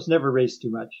 You can almost never race too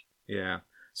much. Yeah.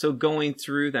 So going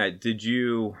through that, did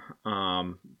you,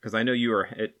 because I know you were,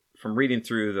 from reading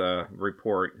through the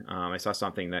report, I saw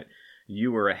something that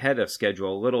you were ahead of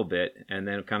schedule a little bit and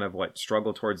then kind of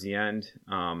struggled towards the end.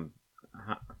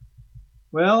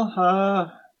 Well,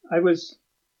 I was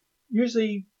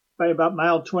usually by about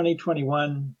mile 20,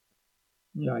 21,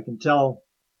 I can tell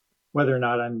whether or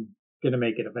not I'm going to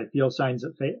make it. If I feel signs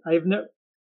of fate,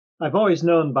 I've always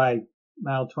known by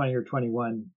mile 20 or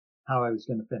 21 how I was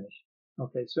going to finish.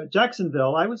 Okay, so at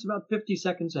Jacksonville, I was about 50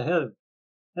 seconds ahead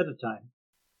of time.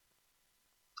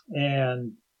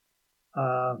 And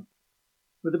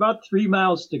with about 3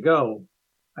 miles to go,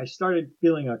 I started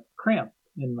feeling a cramp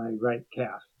in my right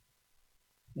calf.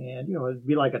 And, it'd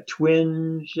be like a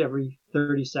twinge every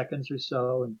 30 seconds or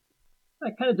so. And I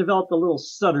kind of developed a little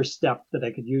stutter step that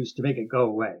I could use to make it go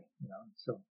away,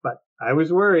 but I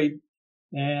was worried.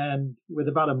 And with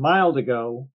about a mile to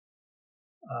go,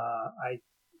 I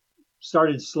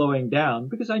started slowing down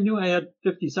because I knew I had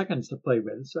 50 seconds to play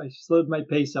with. So I slowed my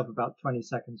pace up about 20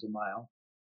 seconds a mile.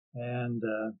 And,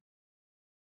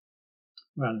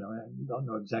 I don't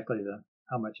know exactly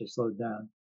how much I slowed down,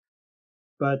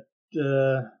 but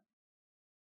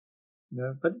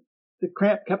but the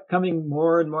cramp kept coming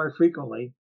more and more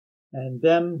frequently. And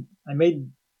then I made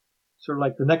sort of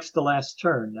like the next to last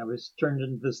turn. I was turned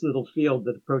into this little field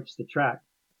that approached the track.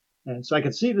 And so I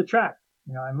could see the track.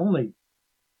 I'm only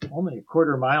a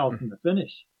quarter mile from the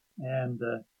finish. And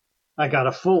I got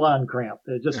a full on cramp.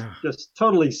 It just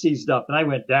totally seized up. And I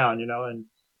went down, and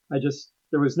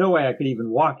there was no way I could even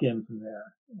walk in from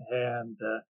there. And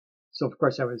so, of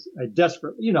course, I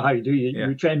desperately, you know how you do.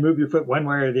 You try and move your foot one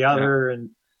way or the other and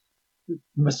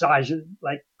massage it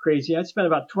like crazy. I spent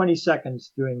about 20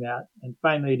 seconds doing that. And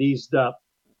finally, it eased up.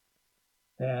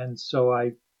 And so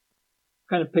I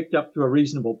kind of picked up to a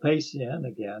reasonable pace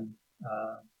again.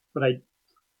 But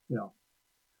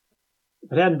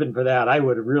if it hadn't been for that, I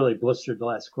would have really blistered the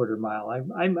last quarter mile.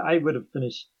 I would have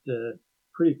finished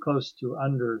pretty close to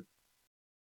under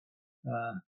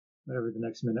whatever the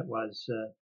next minute was.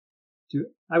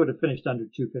 I would have finished under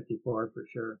 2:54 for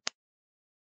sure.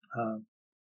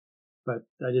 But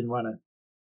I didn't want to,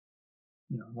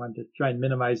 wanted to try and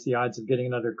minimize the odds of getting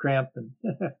another cramp. And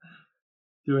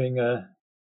doing a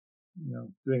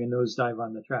nosedive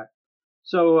on the track.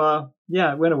 So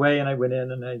yeah, it went away, and I went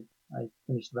in, and I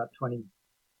finished about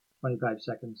 25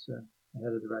 seconds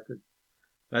ahead of the record.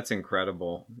 That's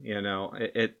incredible.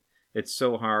 It's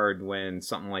so hard when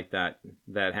something like that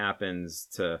happens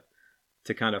to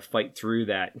kind of fight through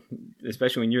that,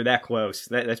 especially when you're that close.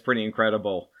 That's pretty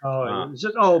incredible. Oh, it's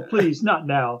just, please, not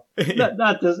now.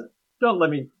 Not this. Don't let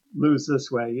me lose this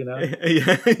way,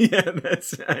 Yeah,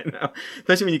 I know.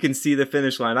 Especially when you can see the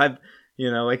finish line. I've,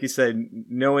 like you said,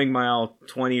 knowing mile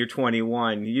 20 or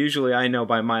 21, usually I know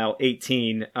by mile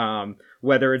 18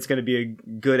 whether it's going to be a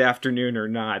good afternoon or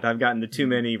not. I've gotten to too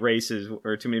many races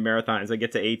or too many marathons. I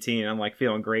get to 18, I'm like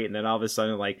feeling great, and then all of a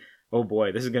sudden, like, oh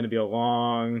boy, this is going to be a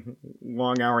long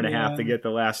hour and a half to get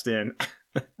the last in.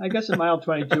 I guess at mile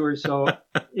 22 or so,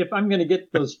 if I'm going to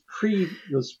get those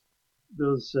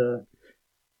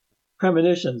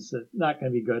premonitions that not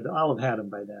going to be good, I'll have had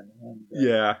them by then. And,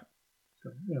 yeah.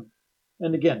 So,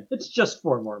 and again, it's just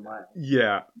 4 more miles.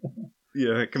 Yeah.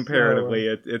 Yeah. Comparatively,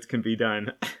 it can be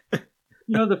done.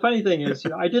 The funny thing is,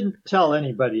 I didn't tell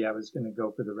anybody I was going to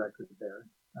go for the record there.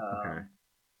 Okay.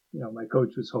 My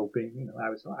coach was hoping, I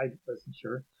wasn't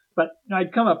sure, but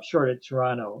I'd come up short at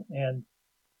Toronto, and,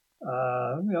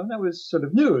 that was sort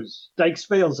of news. Dykes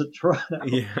fails at Toronto.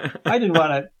 Yeah. I didn't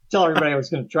want to tell everybody I was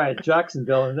going to try at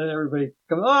Jacksonville, and then everybody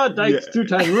comes, Dykes,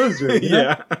 2-time loser.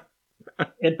 Yeah.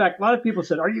 In fact, a lot of people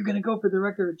said, are you going to go for the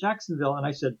record at Jacksonville? And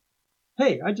I said,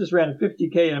 hey, I just ran a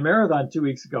 50K in a marathon 2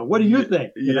 weeks ago. What do you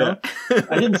think?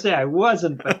 I didn't say I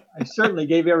wasn't, but I certainly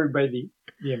gave everybody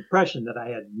the impression that I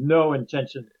had no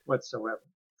intention whatsoever.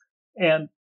 And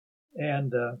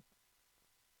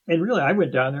really, I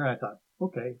went down there and I thought,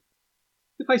 okay,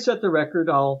 if I set the record,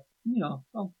 I'll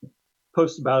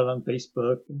post about it on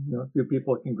Facebook. And, a few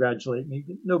people congratulate me.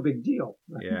 No big deal.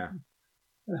 Yeah.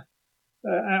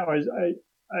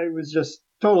 I was just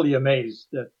totally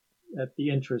amazed at the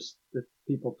interest that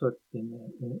people took in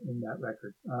that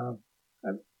record.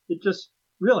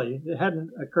 It hadn't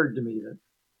occurred to me that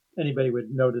anybody would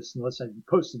notice unless I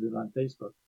posted it on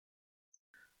Facebook.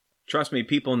 Trust me,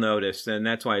 people noticed, and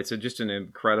that's why it's just an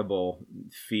incredible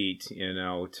feat,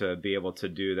 to be able to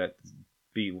do that.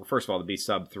 First of all, to be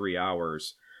sub 3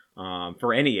 hours.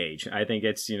 For any age, I think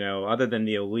it's, other than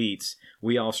the elites,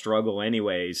 we all struggle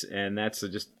anyways, and that's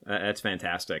that's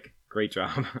fantastic. Great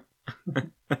job.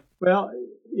 Well,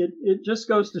 it just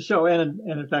goes to show, and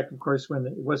in fact, of course, when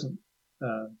it wasn't,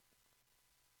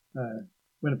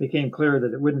 when it became clear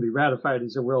that it wouldn't be ratified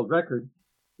as a world record,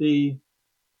 the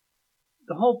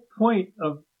whole point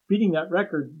of beating that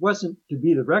record wasn't to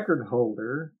be the record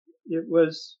holder; it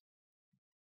was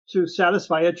to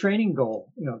satisfy a training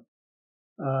goal.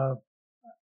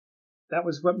 That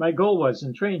was what my goal was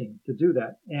in training, to do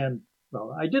that, and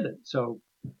well, I did it. So,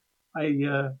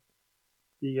 the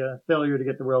failure to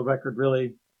get the world record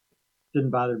really didn't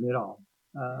bother me at all.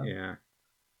 Yeah.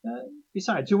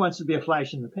 Besides, who wants to be a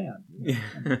flash in the pan?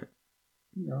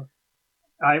 Yeah.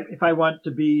 If I want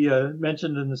to be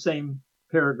mentioned in the same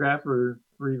paragraph or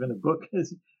even a book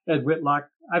as Ed Whitlock,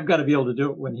 I've got to be able to do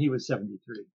it when he was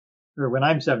 73, or when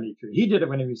I'm 73. He did it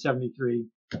when he was 73.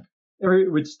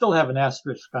 It would still have an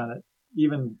asterisk on it,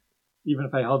 even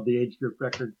if I held the age group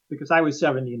record, because I was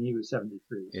 70 and he was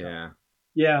 73. So. Yeah.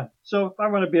 Yeah. So if I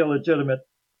want to be a legitimate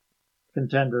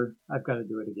contender, I've got to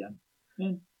do it again.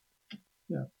 And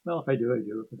well, if I do, I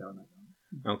do. If I don't, I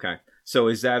don't. Okay. So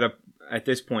is that at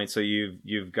this point? So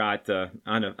you've got the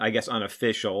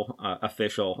unofficial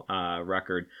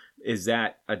record. Is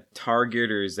that a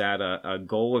target, or is that a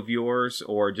goal of yours,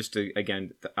 or just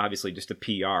obviously just a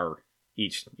PR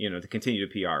each? To continue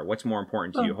to PR. What's more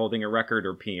important to you, holding a record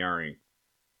or PRing?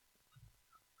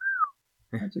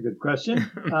 That's a good question.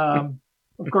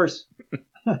 Of course,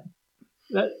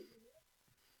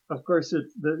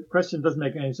 the question doesn't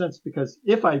make any sense, because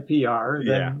if I PR,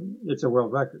 then it's a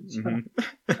world record.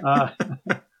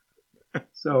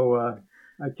 So,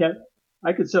 I can't.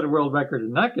 I could set a world record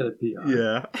and not get a PR.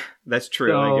 Yeah, that's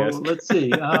true. So I guess. Let's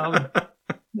see.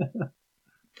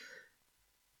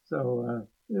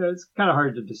 It's kind of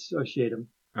hard to dissociate them.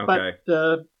 Okay.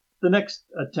 But the next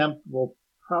attempt will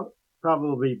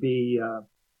probably be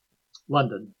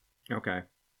London. Okay.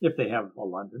 If they have a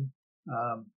London.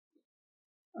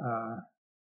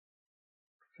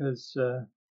 Because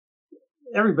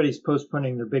everybody's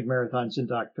postponing their big marathons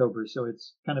into October, so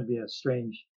it's kind of be a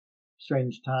strange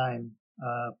time.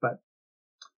 But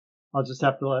I'll just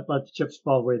have to let the chips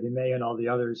fall where they may, and all the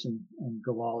others, and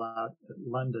go all out at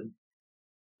London.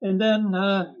 And then,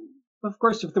 of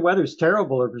course, if the weather's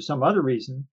terrible or for some other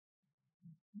reason,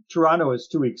 Toronto is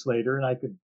 2 weeks later, and I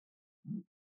could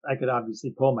I could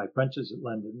obviously pull my punches at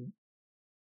London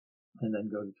and then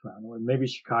go to Toronto, or maybe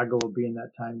Chicago will be in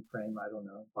that time frame. I don't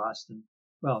know. Boston.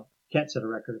 Well, can't set a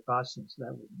record at Boston, so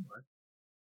that wouldn't work.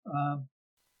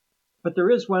 But there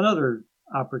is one other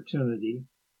opportunity,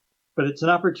 but it's an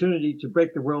opportunity to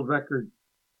break the world record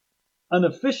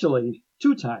unofficially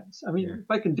 2 times. I mean, if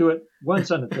I can do it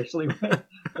once unofficially,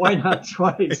 why not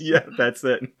twice? Yeah, that's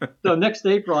it. So next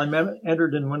April, I'm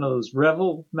entered in one of those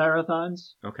Revel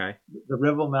marathons. Okay. The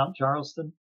Revel Mount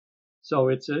Charleston. So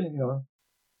it's a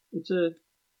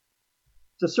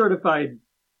certified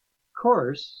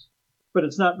course, but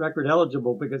it's not record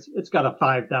eligible because it's got a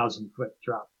 5,000 foot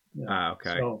drop.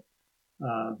 Okay.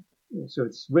 So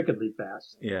it's wickedly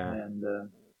fast. Yeah. And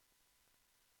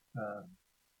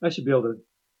I should be able to,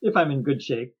 if I'm in good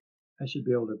shape, I should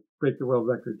be able to break the world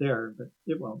record there, but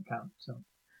it won't count. So.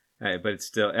 Right, but it's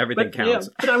still everything counts.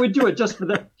 Yeah, but I would do it just for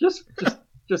just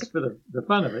for the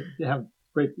fun of it. To have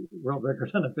break the world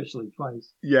record unofficially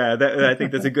twice. Yeah, I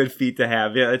think that's a good feat to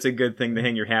have. Yeah, it's a good thing to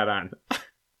hang your hat on.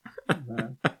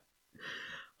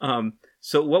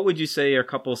 So what would you say are a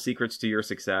couple of secrets to your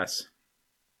success?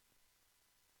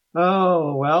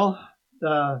 Oh, well,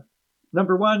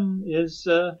 number one is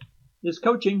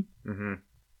coaching. Mm-hmm.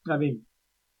 I mean,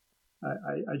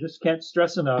 I just can't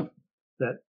stress enough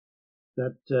that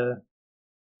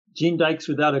Gene Dykes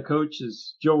without a coach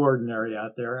is Joe Ordinary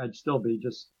out there. I'd still be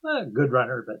just a good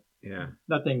runner, but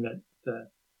nothing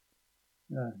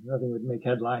would make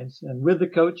headlines. And with the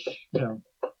coach,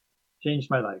 changed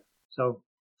my life. So,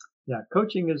 yeah,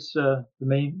 coaching is the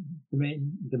main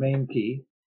key.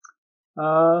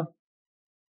 The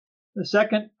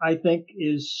second, I think,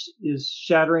 is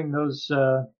shattering those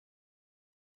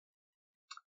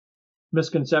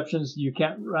misconceptions. You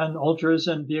can't run ultras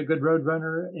and be a good road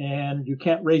runner, and you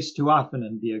can't race too often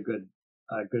and be a good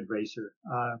racer.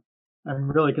 I'm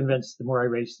really convinced the more I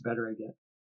race, the better I get.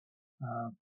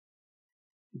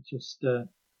 It's just, I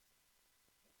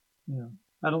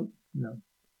don't, of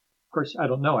course, I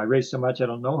don't know. I race so much, I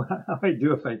don't know how I'd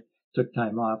do if I took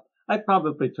time off. I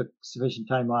probably took sufficient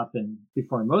time off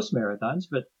before most marathons,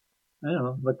 but I don't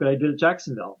know. Look what I did at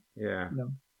Jacksonville. Yeah.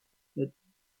 It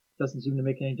doesn't seem to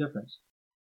make any difference.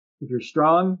 If you're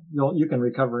strong, you can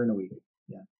recover in a week.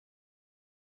 Yeah.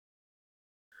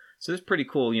 So it's pretty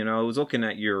cool. I was looking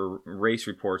at your race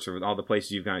reports of all the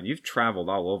places you've gone. You've traveled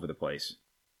all over the place.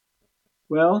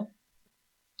 Well,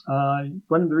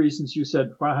 one of the reasons you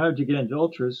said, well, how did you get into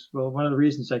ultras? Well, one of the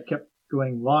reasons I kept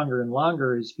going longer and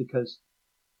longer is because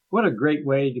what a great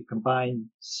way to combine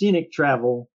scenic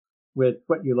travel with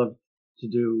what you love to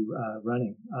do,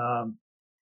 running.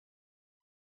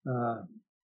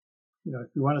 If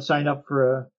you want to sign up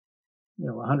for a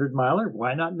 100 miler,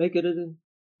 why not make it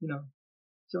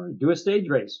so do a stage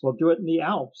race. Well, do it in the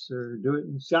Alps or do it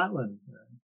in Scotland.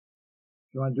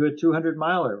 If you want to do a 200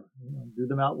 miler, do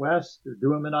them out west or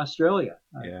do them in Australia.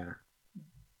 Yeah.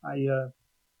 I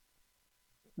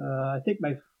think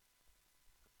I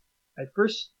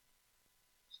first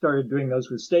started doing those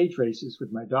with stage races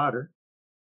with my daughter,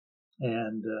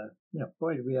 and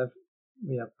boy, do we have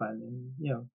fun, and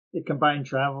it combined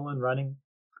travel and running.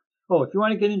 Oh, if you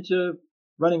want to get into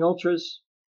running ultras,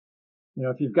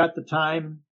 if you've got the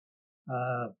time,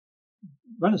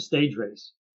 run a stage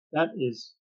race. That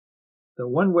is the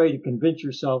one way to convince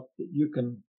yourself that you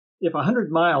can. If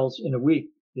 100 miles in a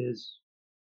week is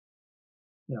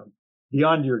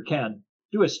beyond your ken,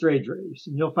 do a stage race,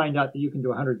 and you'll find out that you can do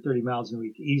 130 miles in a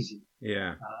week easy.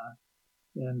 Yeah.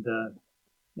 And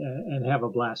have a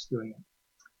blast doing it.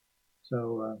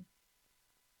 So,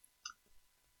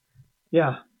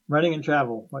 running and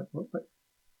travel.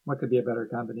 What could be a better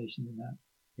combination than that?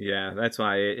 Yeah, that's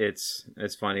why it's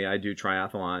funny. I do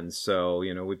triathlons, so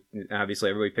obviously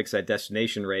everybody picks that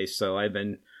destination race. So I've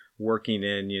been working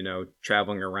in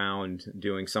traveling around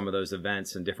doing some of those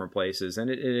events in different places, and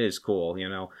it is cool.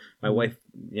 My wife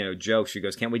jokes, she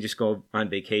goes, "Can't we just go on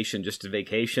vacation just to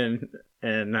vacation?"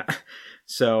 And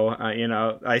so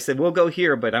I said, "We'll go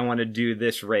here, but I want to do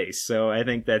this race." So I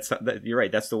think you're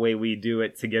right. That's the way we do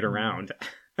it to get around.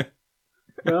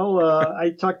 Well, I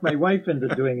talked my wife into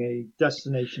doing a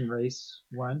destination race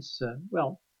once.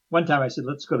 One time I said,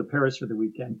 "Let's go to Paris for the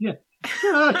weekend." Yeah,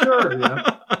 sure.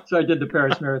 So I did the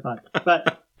Paris Marathon.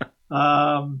 But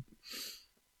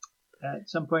at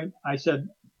some point I said,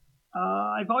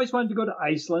 I've always wanted to go to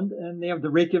Iceland, and they have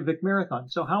the Reykjavik Marathon.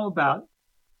 So how about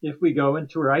if we go and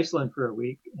tour Iceland for a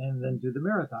week and then do the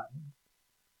marathon?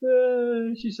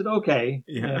 She said, okay.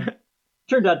 Yeah. And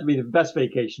turned out to be the best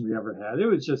vacation we ever had. It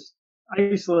was just,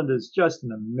 Iceland is just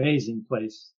an amazing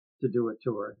place to do a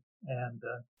tour. And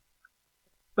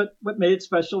but what made it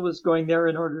special was going there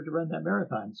in order to run that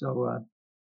marathon. So,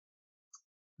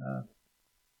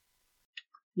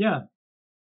 yeah,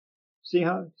 see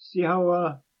how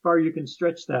far you can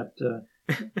stretch that.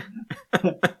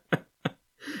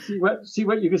 See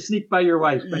what you can sneak by your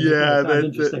wife. Yeah, that's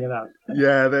interesting enough.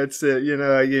 Yeah, that's it.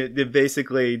 You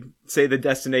basically say the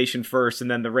destination first,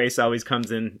 and then the race always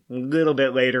comes in a little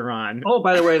bit later on. Oh,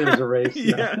 by the way, there's a race.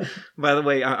 Yeah. By the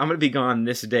way, I'm going to be gone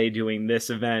this day doing this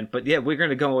event, but yeah, we're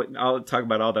going to go. I'll talk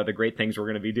about all the other great things we're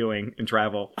going to be doing in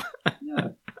travel. Yeah.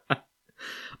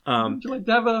 Would you like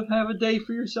to have a day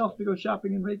for yourself to go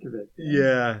shopping in Reykjavik?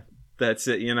 Yeah, that's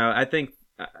it. I think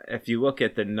if you look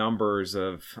at the numbers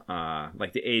of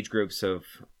like the age groups of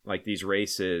like these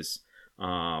races,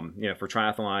 for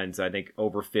triathlons, I think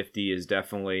over 50 is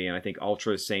definitely, and I think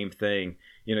ultra, same thing.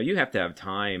 You have to have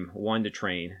time, one, to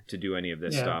train to do any of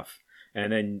this stuff.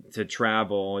 And then to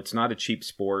travel, it's not a cheap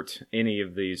sport, any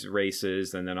of these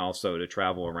races, and then also to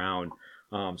travel around.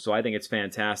 So I think it's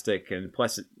fantastic. And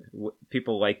plus,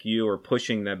 people like you are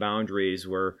pushing the boundaries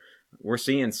where we're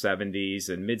seeing 70s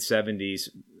and mid 70s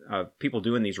people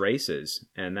doing these races,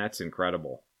 and that's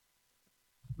incredible.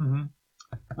 Mm-hmm.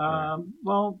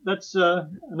 Well, that's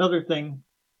another thing.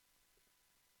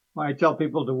 Why I tell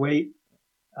people to wait.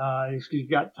 You've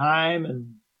got time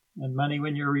and money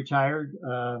when you're retired.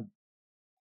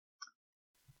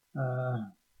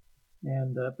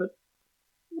 But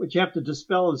what you have to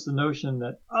dispel is the notion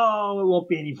that, it won't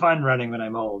be any fun running when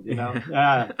I'm old.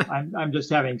 I'm just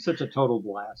having such a total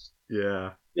blast.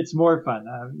 Yeah, it's more fun.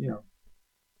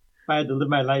 If I had to live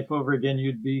my life over again,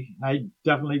 I'd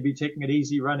definitely be taking it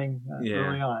easy running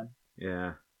early on.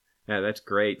 Yeah, that's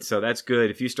great. So that's good.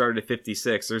 If you started at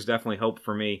 56, there's definitely hope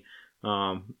for me.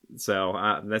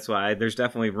 So that's why there's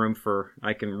definitely room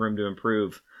to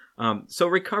improve. So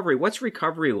recovery, what's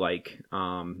recovery like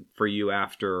for you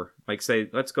after, like, say,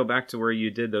 let's go back to where you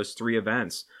did those 3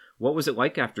 events. What was it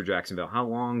like after Jacksonville? How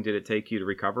long did it take you to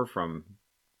recover from?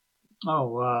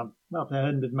 Well, if that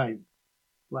hadn't been my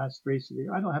last race of the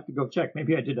year, I don't have to go check.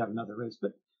 Maybe I did have another race,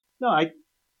 but no, I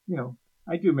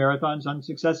do marathons on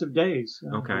successive days,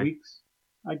 weeks.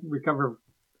 I can recover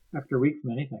after a week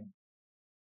from anything.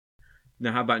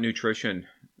 Now, how about nutrition?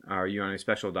 Are you on a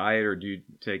special diet, or do you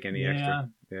take any extra?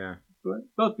 Yeah.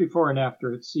 Both before and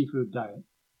after, it's seafood diet.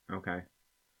 Okay.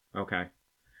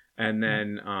 And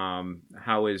then,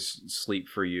 how is sleep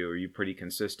for you? Are you pretty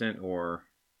consistent, or?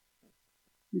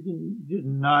 You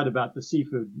didn't nod about the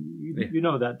seafood. You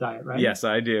know that diet, right? Yes,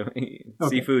 I do. Okay.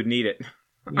 Seafood, need it.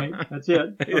 Right, that's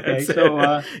it. Okay, that's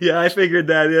so yeah, I figured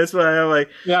that. That's why I'm like,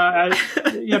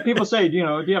 people say, do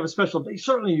you have a special day?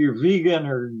 Certainly, you're vegan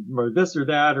or this or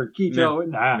that or keto.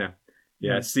 No.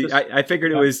 Yeah, I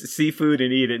figured it was seafood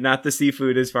and eat it, not the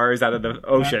seafood as far as out of the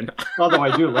ocean. Although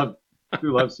I do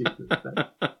love seafood.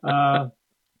 But,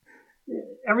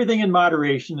 everything in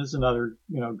moderation is another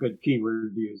good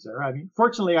keyword to use there. I mean,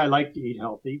 fortunately, I like to eat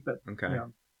healthy, but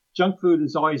junk food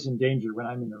is always in danger when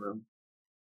I'm in the room.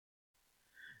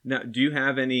 Now, do you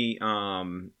have any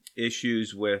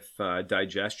issues with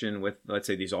digestion with, let's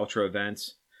say, these ultra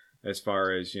events, as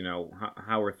far as,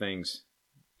 how are things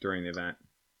during the event?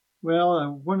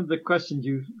 Well, one of the questions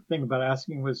you think about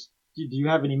asking was, do you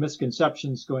have any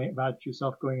misconceptions about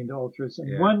yourself going into ultras?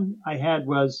 And one I had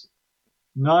was,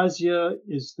 nausea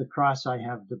is the cross I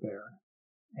have to bear.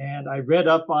 And I read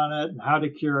up on it and how to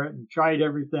cure it and tried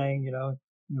everything,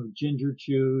 ginger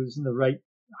chews and the right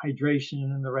hydration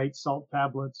and the right salt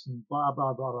tablets and blah,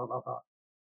 blah, blah, blah, blah, blah.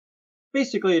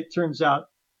 Basically, it turns out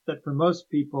that for most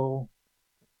people,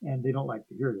 and they don't like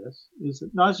to hear this, is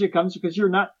that nausea comes because you're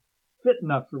not fit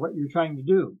enough for what you're trying to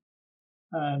do.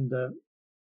 And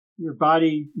your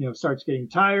body, starts getting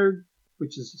tired,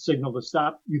 which is a signal to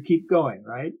stop. You keep going,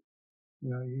 right?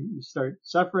 You start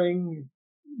suffering,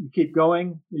 you keep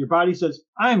going. Your body says,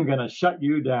 I'm going to shut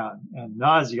you down. And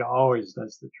nausea always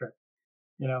does the trick.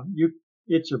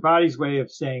 It's your body's way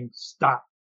of saying stop.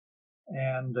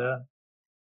 And,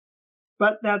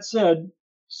 but that said,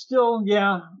 still,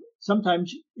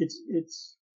 sometimes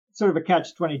it's sort of a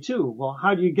catch-22. Well,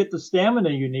 how do you get the stamina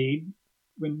you need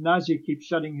when nausea keeps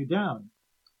shutting you down?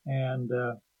 And,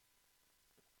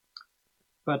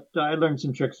 but I learned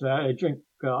some tricks for that.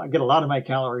 I get a lot of my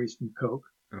calories from Coke.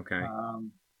 Okay.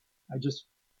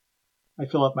 I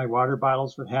fill up my water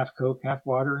bottles with half Coke, half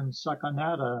water, and suck on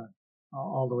that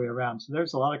all the way around. So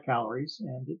there's a lot of calories,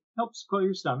 and it helps cool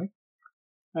your stomach.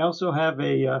 I also have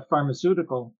a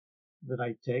pharmaceutical that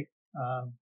I take.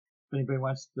 If anybody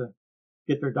wants to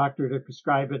get their doctor to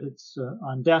prescribe it, it's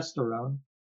ondansetron.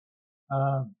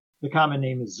 The common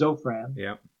name is Zofran.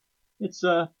 Yeah. It's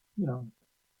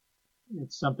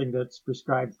it's something that's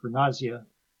prescribed for nausea.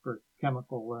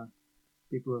 chemical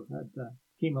people who have had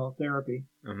chemotherapy.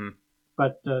 Mm-hmm.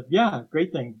 But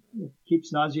great thing. It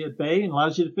keeps nausea at bay and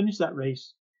allows you to finish that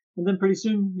race. And then pretty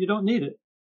soon you don't need it.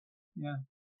 Yeah.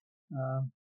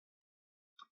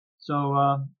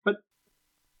 But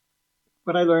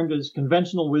what I learned is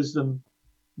conventional wisdom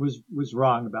was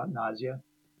wrong about nausea.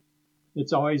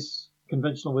 It's always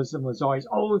conventional wisdom was always,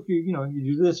 if you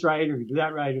do this right or you do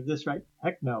that right or this right.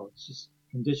 Heck no, it's just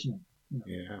conditioning.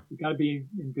 Yeah. You got to be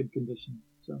in good condition.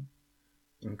 So.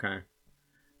 Okay.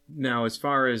 Now, as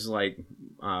far as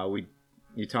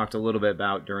you talked a little bit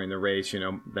about during the race,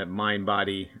 that mind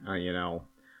body,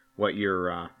 what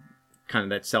your kind of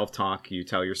that self-talk you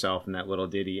tell yourself in that little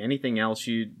ditty. Anything else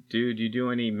you do? Do you do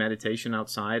any meditation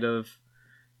outside of,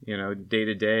 day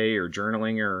to day or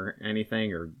journaling or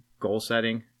anything or goal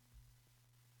setting?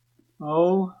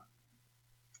 Oh,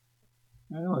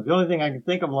 I don't know. The only thing I can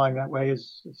think of along that way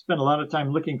is I spend a lot of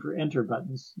time looking for enter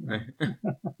buttons.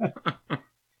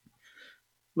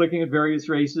 Looking at various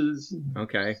races.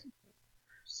 Okay.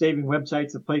 Saving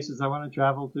websites of places I want to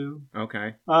travel to.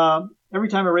 Okay. Every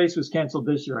time a race was canceled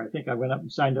this year, I think I went up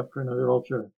and signed up for another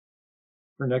ultra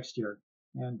for next year.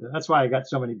 And that's why I got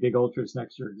so many big ultras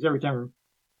next year. Because every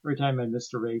time I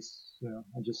missed a race,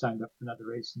 I just signed up for another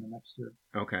race in the next year.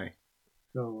 Okay.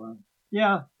 So,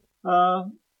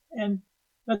 and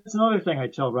that's another thing I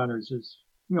tell runners is,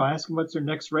 ask them what's their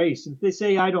next race. And if they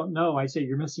say, I don't know, I say,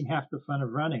 you're missing half the fun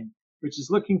of running, which is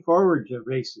looking forward to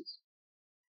races.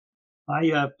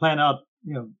 I plan out,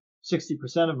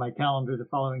 60% of my calendar the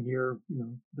following year,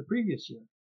 the previous year.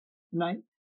 And I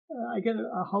get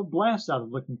a whole blast out of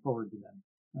looking forward to them.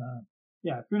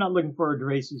 If you're not looking forward to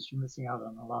races, you're missing out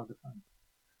on a lot of the fun.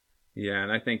 Yeah,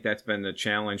 and I think that's been the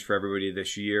challenge for everybody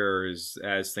this year is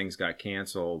as things got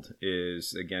canceled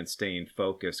is again staying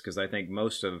focused because I think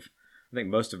most of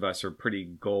us are pretty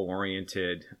goal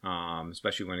oriented,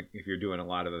 especially if you're doing a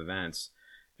lot of events.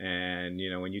 And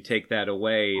when you take that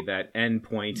away, that end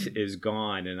point is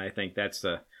gone, and I think that's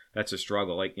a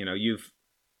struggle. Like you've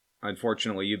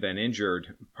been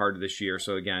injured part of this year,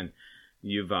 so again,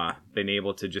 you've been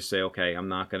able to just say, okay, I'm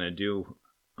not going to do.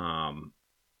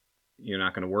 You're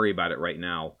not going to worry about it right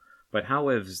now. But how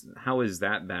is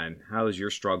that been? How has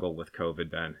your struggle with COVID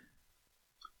been?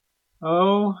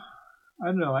 Oh, I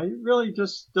don't know. It really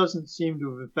just doesn't seem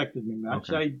to have affected me much.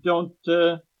 Okay. I don't.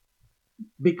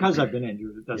 Because I've been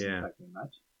injured, it doesn't affect me much.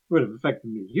 It would have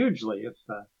affected me hugely if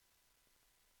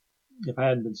I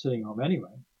hadn't been sitting home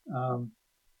anyway.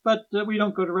 But we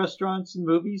don't go to restaurants and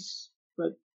movies.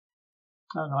 But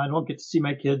I don't know. I don't get to see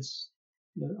my kids.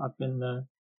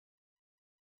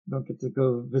 Don't get to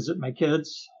go visit my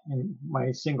kids and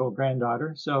my single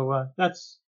granddaughter. So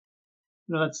that's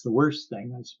the worst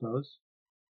thing, I suppose.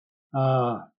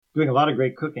 Doing a lot of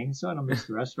great cooking, so I don't miss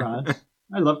the restaurants.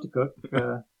 I love to cook.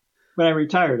 When I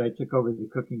retired, I took over the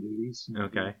cooking duties.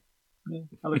 Okay.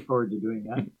 I look forward to doing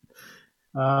that.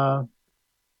 Of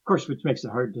course, which makes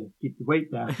it hard to keep the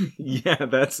weight down. Yeah,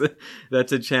 that's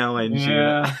a challenge.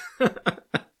 Yeah.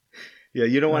 Yeah,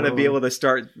 you don't want to be able to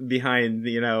start behind,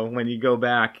 when you go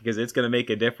back because it's going to make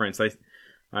a difference.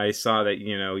 I saw that,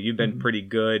 you've been pretty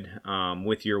good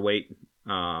with your weight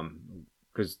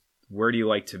because where do you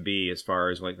like to be as far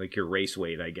as like your race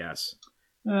weight, I guess?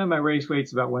 My race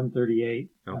weight's about 138.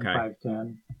 Okay.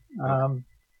 I'm 5'10".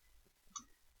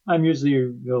 I'm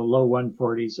usually low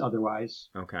 140s otherwise.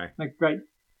 Okay.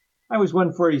 I was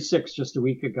 146 just a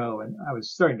week ago, and I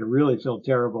was starting to really feel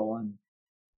terrible, and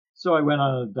so I went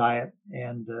on a diet,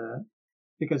 and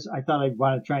because I thought I'd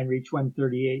want to try and reach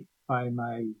 138 by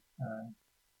my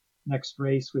next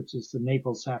race, which is the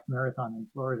Naples Half Marathon in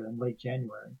Florida in late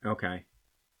January. Okay.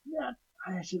 Yeah,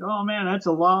 I said, oh man, that's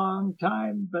a long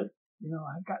time, but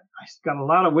I got a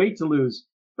lot of weight to lose,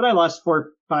 but I lost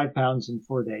 5 pounds in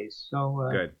 4 days. So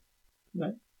good.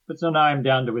 But so now I'm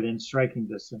down to within striking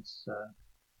distance.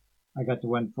 I got to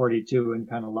 142 and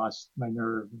kind of lost my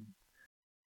nerve.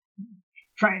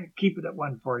 Trying to keep it at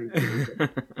 142.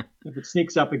 If it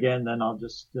sneaks up again, then I'll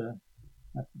just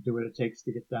have to do what it takes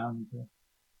to get down to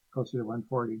closer to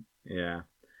 140. Yeah.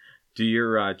 Do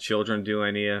your children do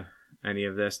any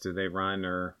of this? Do they run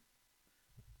or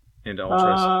into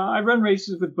ultras? I run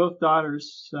races with both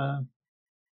daughters.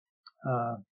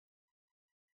 My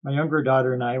younger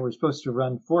daughter and I were supposed to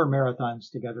run 4 marathons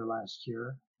together last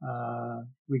year.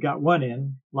 We got one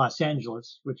in Los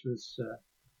Angeles, which was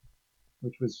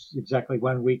exactly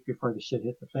 1 week before the shit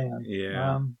hit the fan.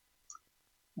 Yeah.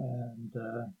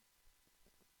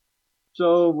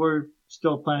 So we're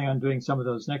still planning on doing some of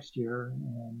those next year.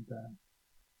 And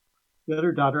the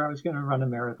other daughter, I was going to run a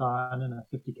marathon and a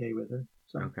 50K with her.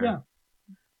 So, okay. Yeah.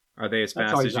 Are they as fast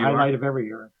That's always as you the highlight are? of every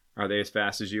year. Are they as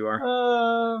fast as you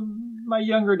are? My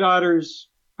younger daughter's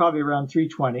probably around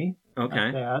 320. Okay.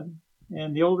 Not bad.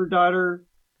 And the older daughter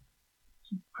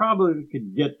probably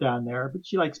could get down there, but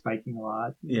she likes biking a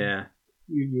lot. Yeah.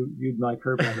 You'd like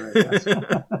her better, I guess.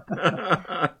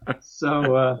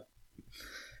 So,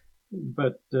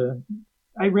 but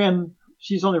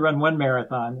she's only run one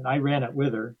marathon, and I ran it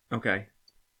with her. Okay.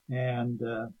 And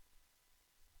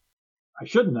I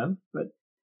shouldn't have, but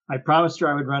I promised her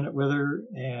I would run it with her,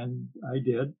 and I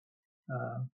did.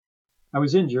 I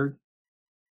was injured.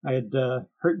 I had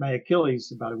hurt my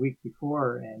Achilles about a week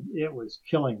before, and it was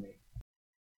killing me.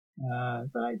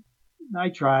 But I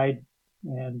tried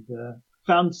and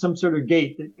found some sort of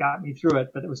gait that got me through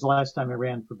it. But it was the last time I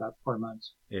ran for about 4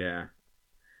 months. Yeah,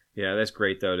 that's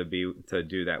great though to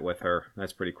do that with her.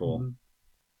 That's pretty cool. Mm-hmm.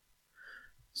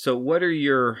 So, what do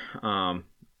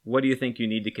you think you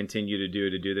need to continue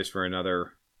to do this for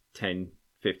another 10,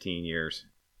 15 years?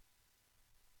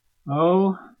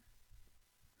 Oh,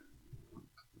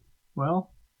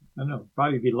 well, I don't know.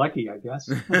 Probably be lucky, I guess.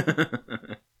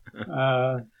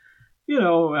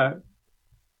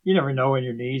 You never know when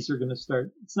your knees are going to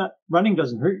start. Running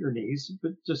doesn't hurt your knees,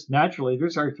 but just naturally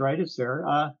there's arthritis there.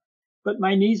 But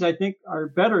my knees, I think, are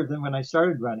better than when I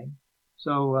started running.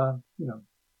 So,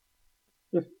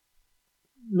 if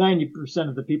 90%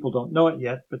 of the people don't know it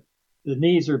yet, but the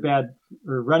knees are bad,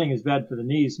 or running is bad for the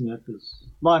knees myth is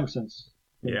long since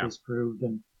been disproved.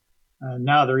 And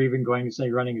now they're even going to say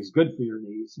running is good for your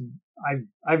knees. And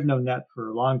I've known that for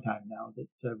a long time now, that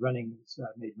running has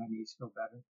made my knees feel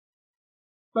better.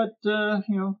 But,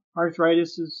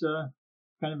 arthritis is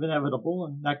kind of inevitable,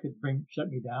 and that could shut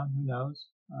me down. Who knows?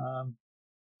 I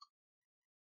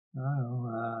don't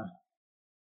know.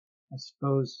 I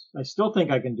suppose I still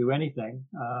think I can do anything.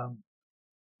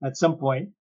 At some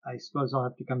point, I suppose I'll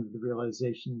have to come to the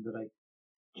realization that I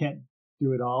can't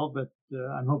do it all, but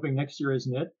I'm hoping next year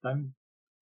isn't it.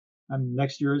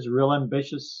 Next year is a real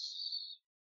ambitious,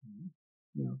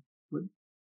 would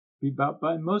be about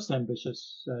my most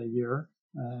ambitious year,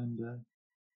 and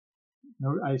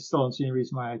I still don't see any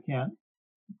reason why I can't.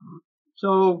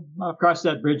 So I'll cross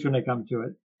that bridge when I come to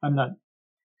it. I'm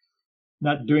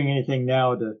not doing anything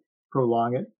now to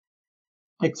prolong it,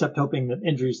 except hoping that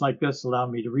injuries like this allow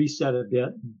me to reset a bit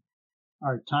and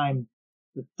our time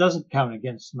that doesn't count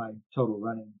against my total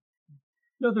running.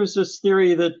 There's this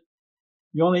theory that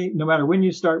no matter when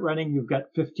you start running, you've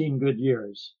got 15 good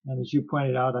years. And as you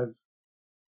pointed out, I've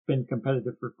been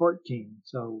competitive for 14.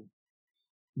 So,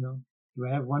 do I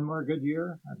have one more good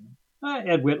year? I don't know.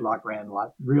 Ed Whitlock ran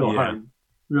hard,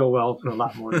 real well for a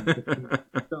lot more than 15.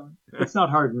 So it's not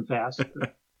hard and fast.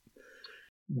 But,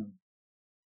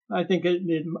 I think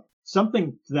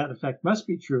something to that effect must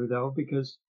be true, though,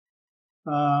 because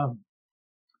who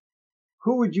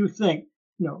would you think,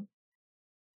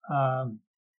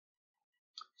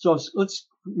 so let's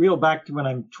reel back to when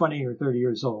I'm 20 or 30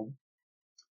 years old.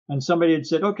 And somebody had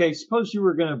said, okay, suppose you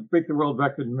were going to break the world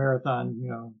record in marathon,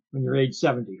 when you're age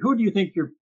 70. Who do you think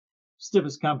your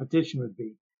stiffest competition would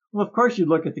be? Well, of course, you'd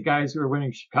look at the guys who are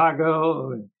winning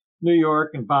Chicago and New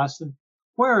York and Boston.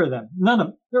 Where are them? None of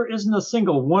them. There isn't a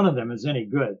single one of them is any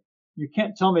good. You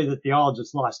can't tell me that they all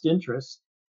just lost interest.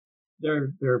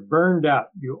 They're burned out.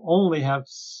 You only have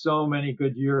so many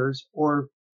good years, or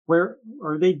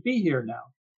they'd be here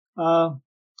now.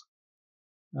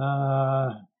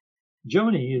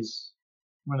 Joni is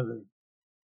one of the,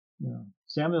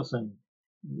 Samuelson,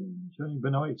 Joni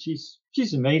Benoit. She's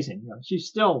amazing. She's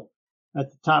still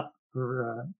at the top of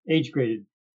her age graded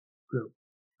group.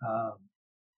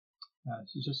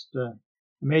 She's just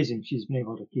amazing. She's been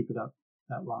able to keep it up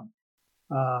that long.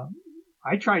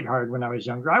 I tried hard when I was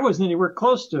younger. I wasn't anywhere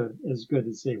close to as good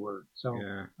as they were. So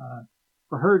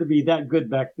for her to be that good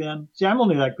back then, see, I'm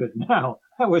only that good now.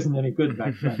 I wasn't any good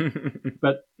back then.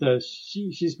 But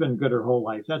she's been good her whole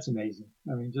life. That's amazing.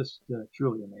 I mean, just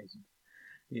truly amazing.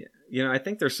 Yeah, I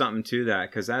think there's something to that,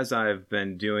 because as I've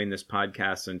been doing this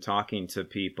podcast and talking to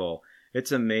people,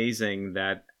 it's amazing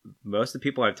that most of the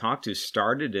people I've talked to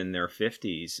started in their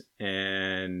 50s,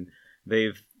 and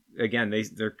their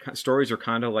stories are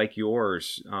kind of like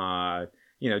yours.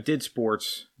 Did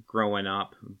sports growing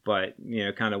up, but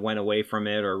kind of went away from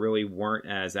it, or really weren't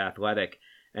as athletic,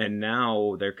 and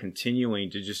now they're continuing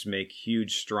to just make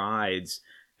huge strides.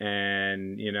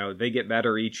 And, they get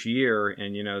better each year.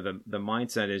 And, the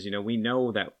mindset is, we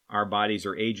know that our bodies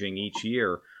are aging each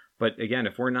year. But again,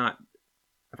 if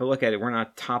I look at it, we're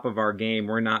not top of our game,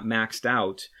 we're not maxed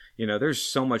out, there's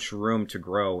so much room to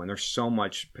grow, and there's so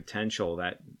much potential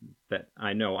that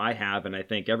I know I have, and I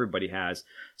think everybody has.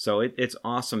 So it's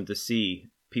awesome to see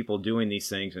people doing these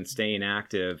things and staying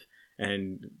active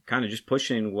and kind of just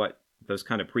pushing what those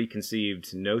kind of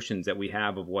preconceived notions that we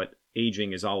have of what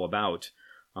aging is all about.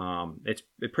 It's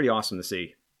pretty awesome to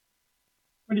see.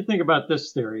 What do you think about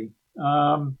this theory?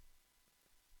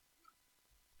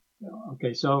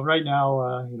 Okay, so right now,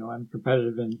 I'm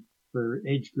competitive for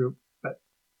age group, but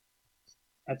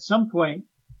at some point,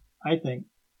 I think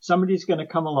somebody's going to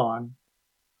come along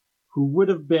who would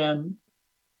have been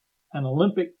an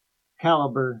Olympic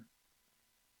caliber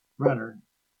runner,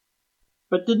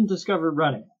 but didn't discover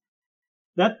running.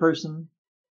 That person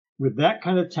with that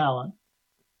kind of talent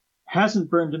hasn't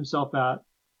burned himself out.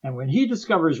 And when he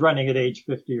discovers running at age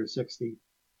 50 or 60,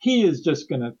 he is just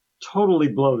going to totally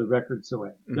blow the records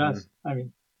away. Because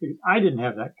I didn't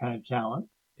have that kind of talent.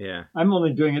 Yeah. I'm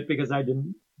only doing it because I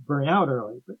didn't burn out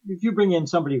early. But if you bring in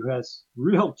somebody who has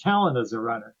real talent as a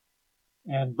runner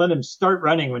and let him start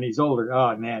running when he's older,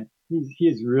 oh man, he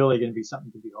is really going to be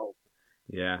something to behold.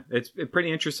 Yeah, it's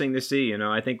pretty interesting to see.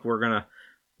 I think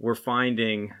we're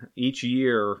finding each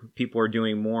year people are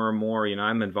doing more and more.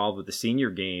 I'm involved with the senior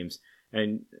games,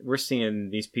 and we're seeing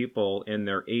these people in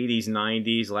their 80s,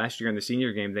 90s. Last year in the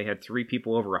senior game, they had 3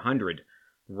 people over 100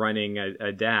 running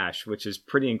a dash, which is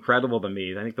pretty incredible to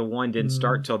me. I think the one didn't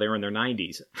start till they were in their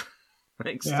 90s. I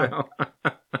think so.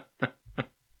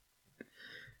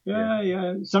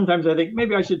 Yeah. Sometimes I think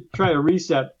maybe I should try a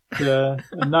reset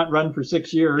and not run for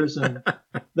 6 years and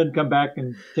then come back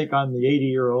and take on the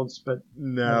 80-year-olds. But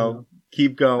no,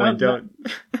 keep going. Don't.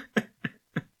 I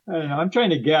don't know. I'm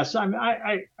trying to guess.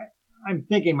 I'm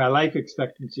thinking my life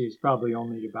expectancy is probably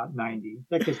only about 90.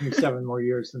 That gives me 7 more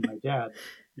years than my dad.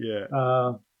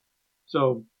 Yeah.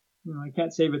 So I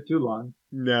can't save it too long.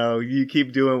 No, you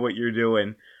keep doing what you're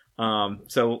doing.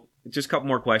 So just a couple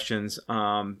more questions.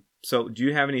 So do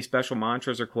you have any special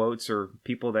mantras or quotes or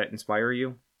people that inspire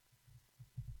you?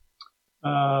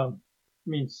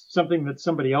 Something that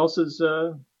somebody else is,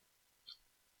 no,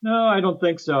 I don't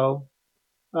think so.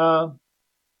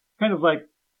 Kind of like,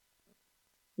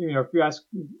 if you ask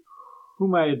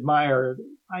whom I admire,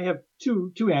 I have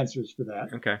two answers for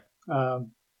that. Okay.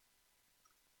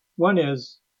 One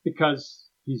is because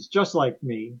he's just like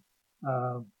me,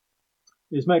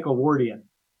 is Michael Wardian.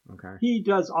 Okay. He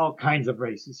does all kinds of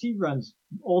races. He runs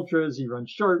ultras. He runs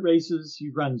short races.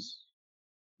 He runs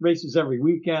races every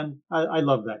weekend. I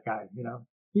love that guy.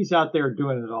 He's out there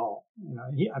doing it all.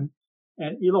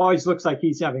 And he always looks like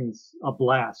he's having a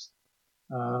blast.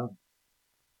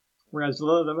 Whereas a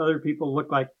lot of other people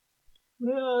look like,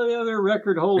 they're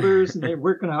record holders and they're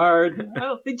working hard.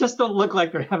 They just don't look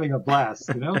like they're having a blast.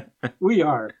 We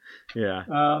are.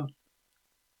 Yeah.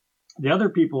 The other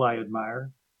people I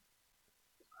admire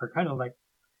are kind of like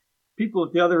people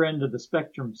at the other end of the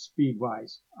spectrum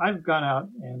speed-wise. I've gone out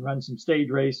and run some stage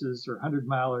races or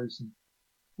 100-milers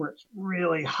where it's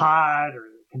really hot or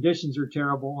the conditions are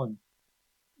terrible,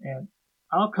 and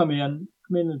I'll come in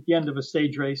at the end of a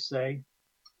stage race, say,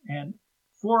 and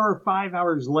 4 or 5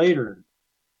 hours later,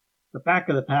 the back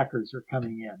of the packers are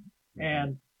coming in,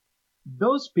 and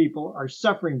those people are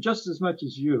suffering just as much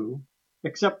as you,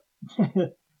 except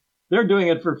they're doing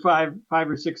it for 5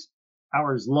 or 6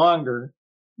 hours longer.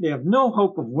 They have no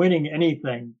hope of winning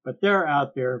anything, but they're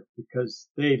out there because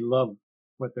they love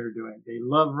what they're doing. They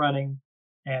love running.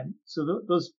 And so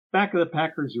those back of the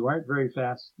packers who aren't very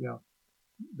fast,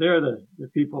 they're the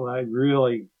people I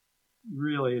really,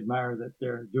 really admire that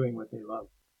they're doing what they love.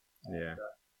 Yeah. And,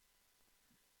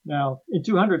 now in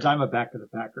 200s, I'm a back of the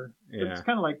packer. Yeah. It's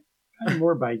kind of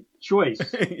more by choice.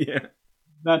 Yeah.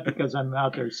 Not because I'm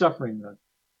out there suffering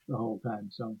the whole time.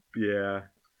 So. Yeah.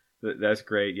 That's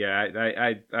great. Yeah,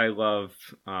 I love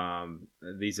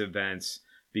these events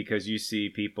because you see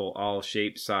people all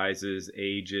shapes, sizes,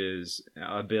 ages,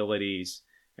 abilities,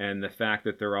 and the fact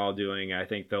that they're all doing. I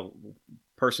think the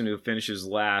person who finishes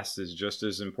last is just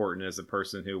as important as the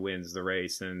person who wins the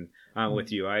race. And I'm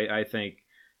with you. I think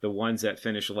the ones that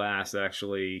finish last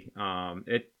actually,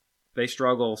 they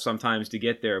struggle sometimes to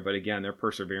get there, but again, their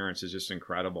perseverance is just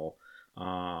incredible.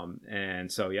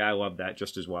 And so I love that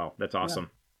just as well. That's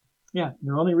awesome. Yeah,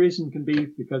 their only reason can be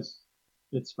because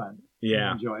it's fun.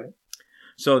 Yeah. Enjoy it.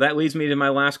 So that leads me to my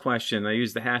last question. I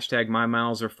use the hashtag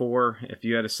 #MyMilesAre4. If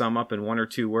you had to sum up in 1 or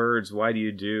 2 words, why do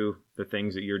you do the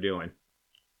things that you're doing?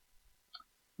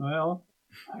 Well,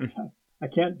 I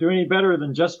can't do any better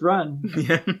than just run.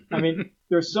 Yeah.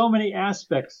 There's so many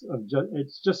aspects of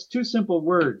it's just 2 simple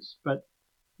words, but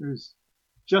there's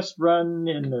just run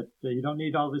in that you don't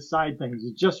need all the side things.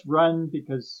 You just run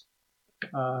because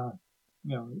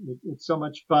it's so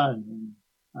much fun. And,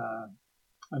 I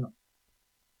don't know.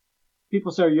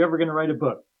 People say, are you ever going to write a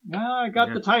book? I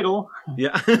got the title.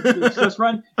 Yeah. It's just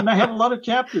run. And I have a lot of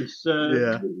chapters.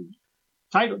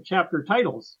 chapter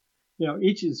titles.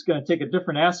 Each is going to take a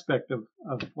different aspect of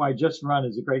why Just Run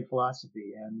is a great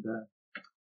philosophy. And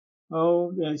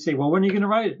they say, well, when are you going to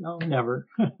write it? No, never.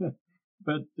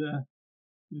 But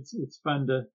it's fun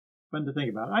to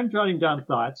think about. I'm jotting down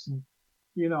thoughts, and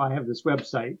I have this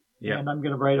website, and I'm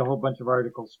going to write a whole bunch of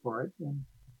articles for it, and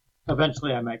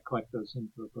eventually I might collect those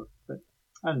into a book. But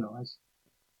I don't know.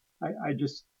 I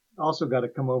just also got to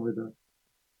get over the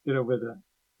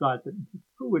thought that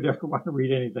who would ever want to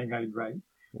read anything I'd write?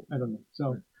 I don't know.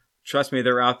 So trust me,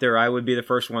 they're out there. I would be the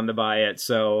first one to buy it.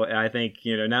 So I think,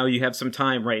 now you have some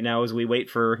time right now as we wait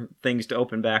for things to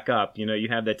open back up. You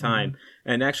have that time.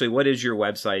 Mm-hmm. And actually, what is your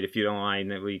website, if you don't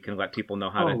mind, that we can let people know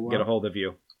how to get a hold of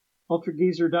you?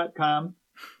 ultrageezer.com.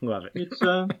 Love it. It's,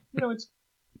 it's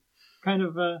kind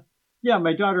of,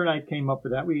 my daughter and I came up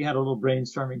with that. We had a little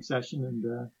brainstorming session and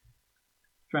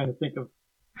trying to think of,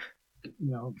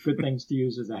 good things to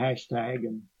use as a hashtag.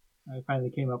 And I finally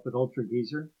came up with Ultra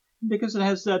Geezer because it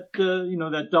has that,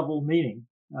 that double meaning.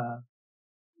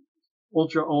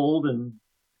 Ultra old and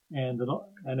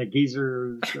a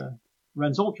geezer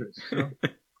runs ultras. So,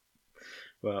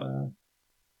 well,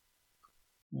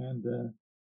 I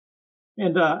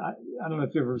don't know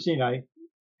if you've ever seen, I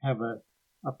have a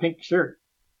pink shirt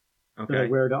that I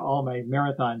wear to all my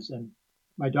marathons, and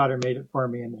my daughter made it for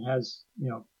me, and it has,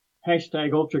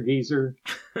 hashtag Ultra Geezer,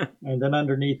 and then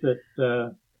underneath it,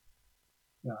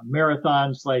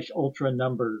 marathon / ultra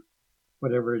number,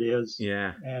 whatever it is.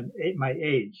 Yeah. And my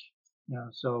age,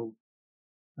 so,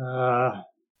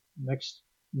 next,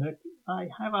 I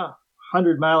have a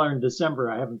 100-miler in December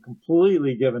I haven't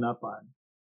completely given up on.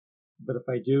 But if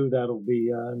I do, that'll be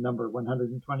number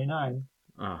 129.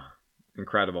 Oh,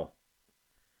 incredible.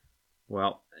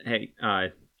 Well, hey,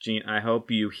 Gene, I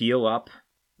hope you heal up.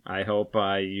 I hope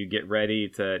you get ready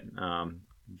to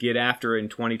get after it in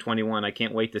 2021. I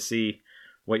can't wait to see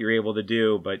what you're able to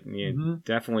do, but you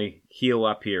definitely heal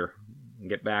up here and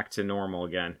get back to normal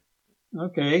again.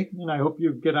 Okay, and I hope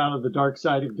you get out of the dark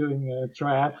side of doing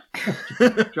triathlon.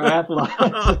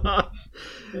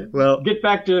 Well, get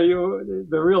back to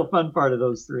the real fun part of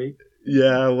those three.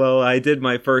 Yeah, well, I did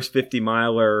my first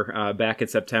 50-miler back in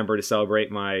September to celebrate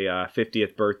my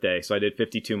 50th birthday. So I did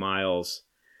 52 miles.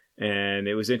 And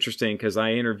it was interesting because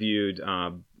I interviewed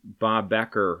Bob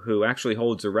Becker, who actually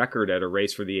holds a record at a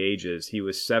race for the ages. He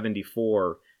was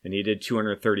 74, and he did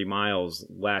 230 miles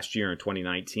last year in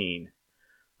 2019.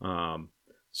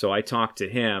 So I talked to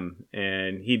him,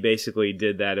 and he basically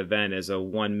did that event as a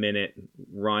 1-minute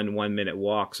run, 1-minute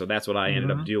walk. So that's what I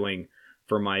ended up doing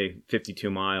for my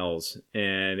 52 miles.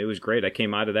 And it was great. I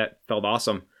came out of that, felt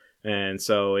awesome. And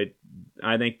so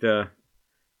I think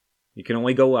you can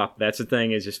only go up. That's the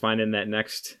thing, is just finding that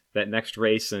next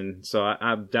race. And so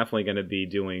I'm definitely going to be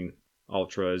doing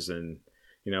ultras and,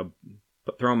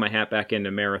 throwing my hat back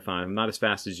into marathon. I'm not as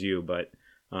fast as you, but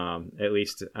at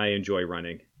least I enjoy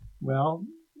running. Well,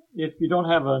 if you don't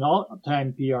have an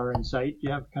all-time PR in sight,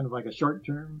 you have kind of like a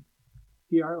short-term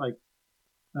PR, like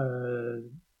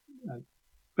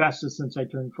fastest since I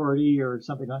turned 40 or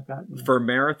something like that. For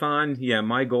marathon,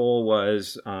 my goal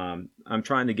was I'm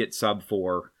trying to get sub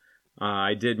 4.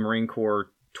 I did Marine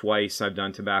Corps twice. I've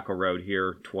done Tobacco Road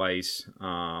here twice.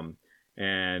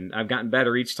 And I've gotten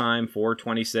better each time,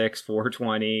 4:26,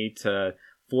 4:20 to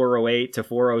 4:08 to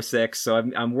 4:06. So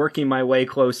I'm working my way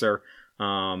closer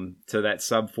to that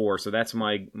sub 4. So that's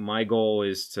my goal,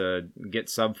 is to get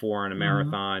sub 4 on a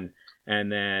marathon.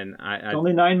 And then it's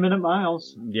only 9-minute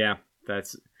miles. Yeah,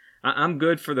 I'm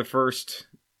good for the first.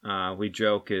 We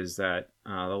joke is that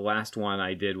the last one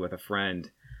I did with a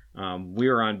friend, we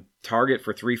were on target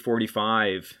for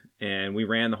 3:45, and we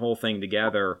ran the whole thing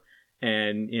together.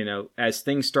 And as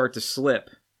things start to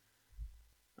slip,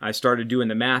 I started doing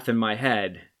the math in my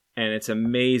head, and it's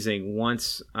amazing.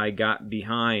 Once I got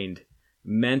behind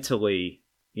mentally,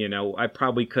 I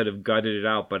probably could have gutted it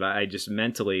out, but I just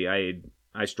mentally,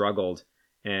 I struggled.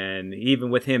 And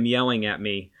even with him yelling at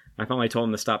me, I finally told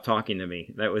him to stop talking to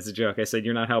me. That was a joke. I said,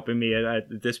 "You're not helping me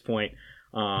at this point."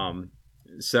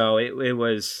 So it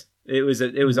was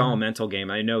all a mental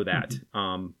game. I know that.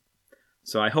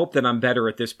 So I hope that I'm better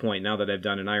at this point now that I've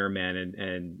done an Ironman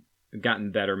and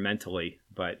gotten better mentally,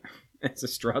 but it's a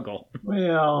struggle.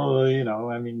 Well,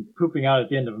 pooping out at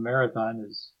the end of a marathon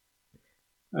is,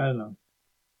 I don't know,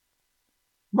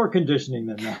 more conditioning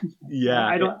than that. Yeah.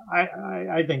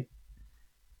 I think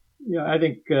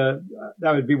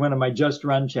that would be one of my Just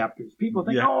Run chapters. People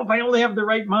think, if I only have the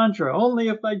right mantra, only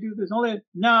if I do this,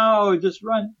 no, just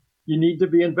run. You need to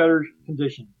be in better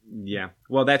condition. Yeah.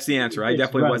 Well, that's the answer. I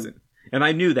definitely wasn't. And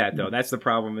I knew that, though. That's the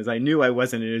problem, is I knew I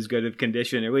wasn't in as good of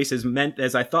condition, at least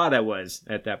as I thought I was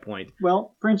at that point.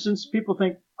 Well, for instance, people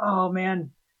think, oh,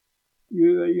 man,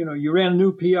 you ran a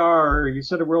new PR or you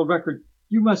set a world record.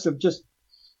 You must have just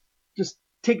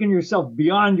taken yourself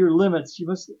beyond your limits.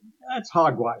 That's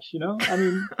hogwash, I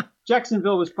mean,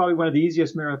 Jacksonville was probably one of the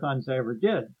easiest marathons I ever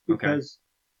did because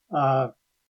I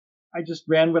just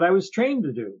ran what I was trained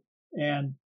to do.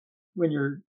 And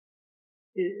when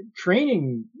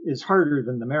training is harder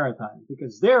than the marathon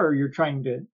because there you're trying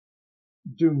to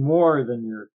do more than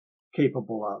you're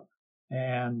capable of.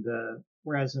 And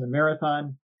whereas in a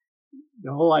marathon,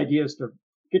 the whole idea is to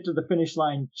get to the finish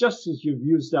line just as you've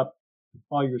used up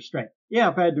all your strength.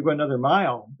 Yeah, if I had to go another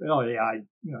mile, I'd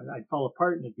fall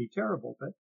apart and it'd be terrible. But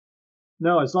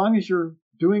no, as long as you're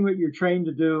doing what you're trained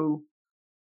to do,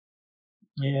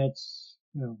 it's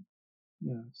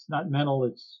it's not mental.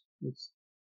 It's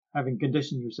having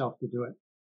conditioned yourself to do it.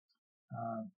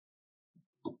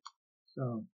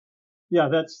 So yeah,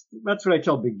 that's what I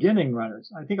tell beginning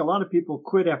runners. I think a lot of people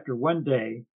quit after one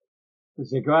day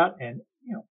because they go out and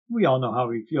we all know how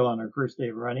we feel on our first day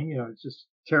of running. It's just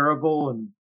terrible and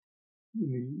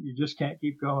you just can't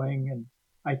keep going. And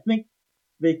I think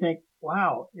they think,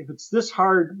 wow, if it's this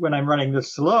hard when I'm running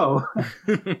this slow,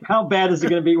 how bad is it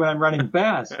going to be when I'm running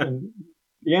fast? And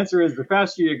the answer is the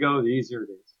faster you go, the easier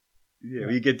it is. Yeah,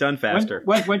 you get done faster.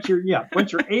 Once you're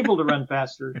able to run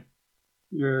faster,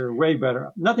 you're way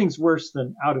better. Nothing's worse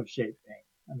than out of shape pain.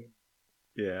 I mean,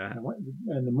 yeah.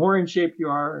 And the more in shape you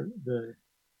are, the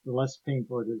less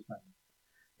painful it is.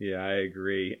 Yeah, I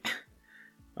agree.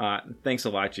 Thanks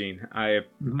a lot, Gene. I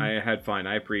had fun.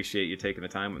 I appreciate you taking the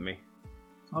time with me.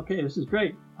 Okay, this is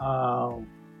great.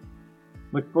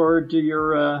 Look forward to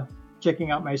your checking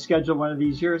out my schedule one of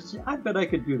these years. I bet I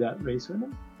could do that race with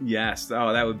him. Yes.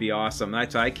 Oh, that would be awesome.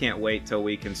 I can't wait till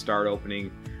we can start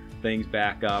opening things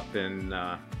back up and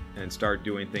start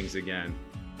doing things again.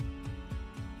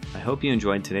 I hope you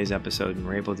enjoyed today's episode and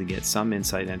were able to get some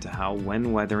insight into how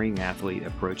when weathering athlete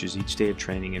approaches each day of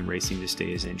training and racing to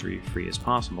stay as injury-free as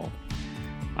possible.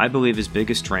 I believe his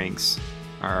biggest strengths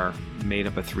are made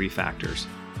up of three factors.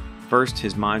 First,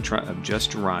 his mantra of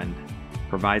just run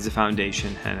provides a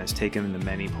foundation and has taken him to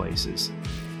many places.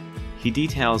 He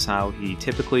details how he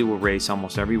typically will race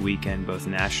almost every weekend, both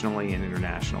nationally and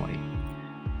internationally.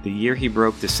 The year he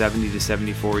broke the 70 to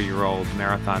 74-year-old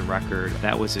marathon record,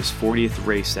 that was his 40th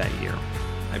race that year.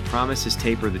 I promise his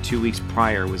taper the 2 weeks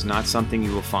prior was not something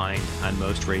you will find on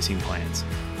most racing plans.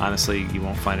 Honestly, you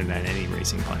won't find it on any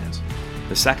racing plans.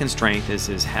 The second strength is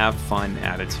his have fun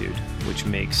attitude, which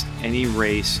makes any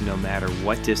race, no matter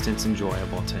what distance,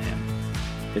 enjoyable to him.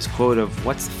 His quote of,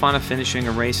 "What's the fun of finishing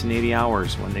a race in 80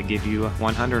 hours when they give you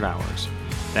 100 hours?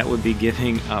 That would be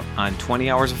giving up on 20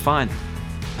 hours of fun."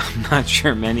 I'm not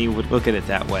sure many would look at it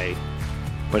that way,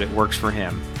 but it works for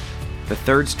him. The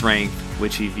third strength,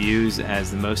 which he views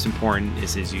as the most important,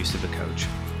 is his use of a coach.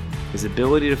 His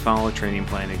ability to follow a training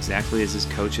plan exactly as his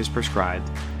coach has prescribed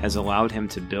has allowed him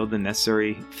to build the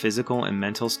necessary physical and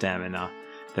mental stamina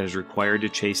that is required to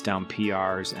chase down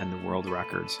PRs and the world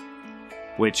records,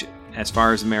 which, as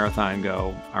far as the marathon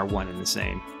go, are one and the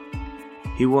same.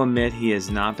 He will admit he has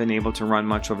not been able to run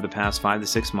much over the past 5 to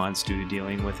 6 months due to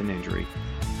dealing with an injury.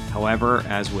 However,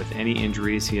 as with any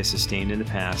injuries he has sustained in the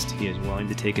past, he is willing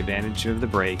to take advantage of the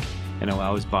break and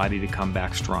allow his body to come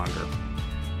back stronger.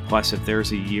 Plus, if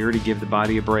there's a year to give the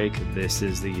body a break, this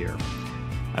is the year.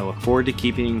 I look forward to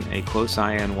keeping a close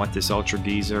eye on what this Ultra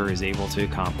Geezer is able to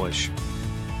accomplish.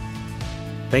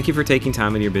 Thank you for taking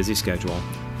time in your busy schedule.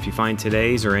 If you find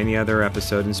today's or any other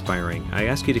episode inspiring, I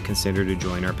ask you to consider to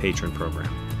join our Patreon program.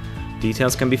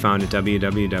 Details can be found at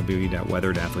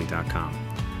www.weatheredathlete.com.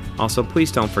 Also,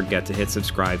 please don't forget to hit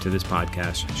subscribe to this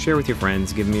podcast, share with your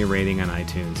friends, give me a rating on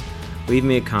iTunes, leave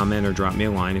me a comment or drop me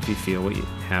a line if you feel you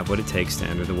have what it takes to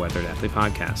enter the Weathered Athlete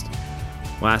podcast.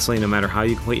 Lastly, no matter how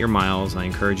you complete your miles, I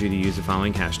encourage you to use the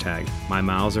following hashtag,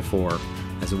 #MyMilesAre4,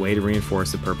 as a way to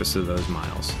reinforce the purpose of those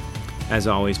miles. As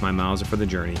always, my miles are for the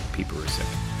journey. Pete Barusik.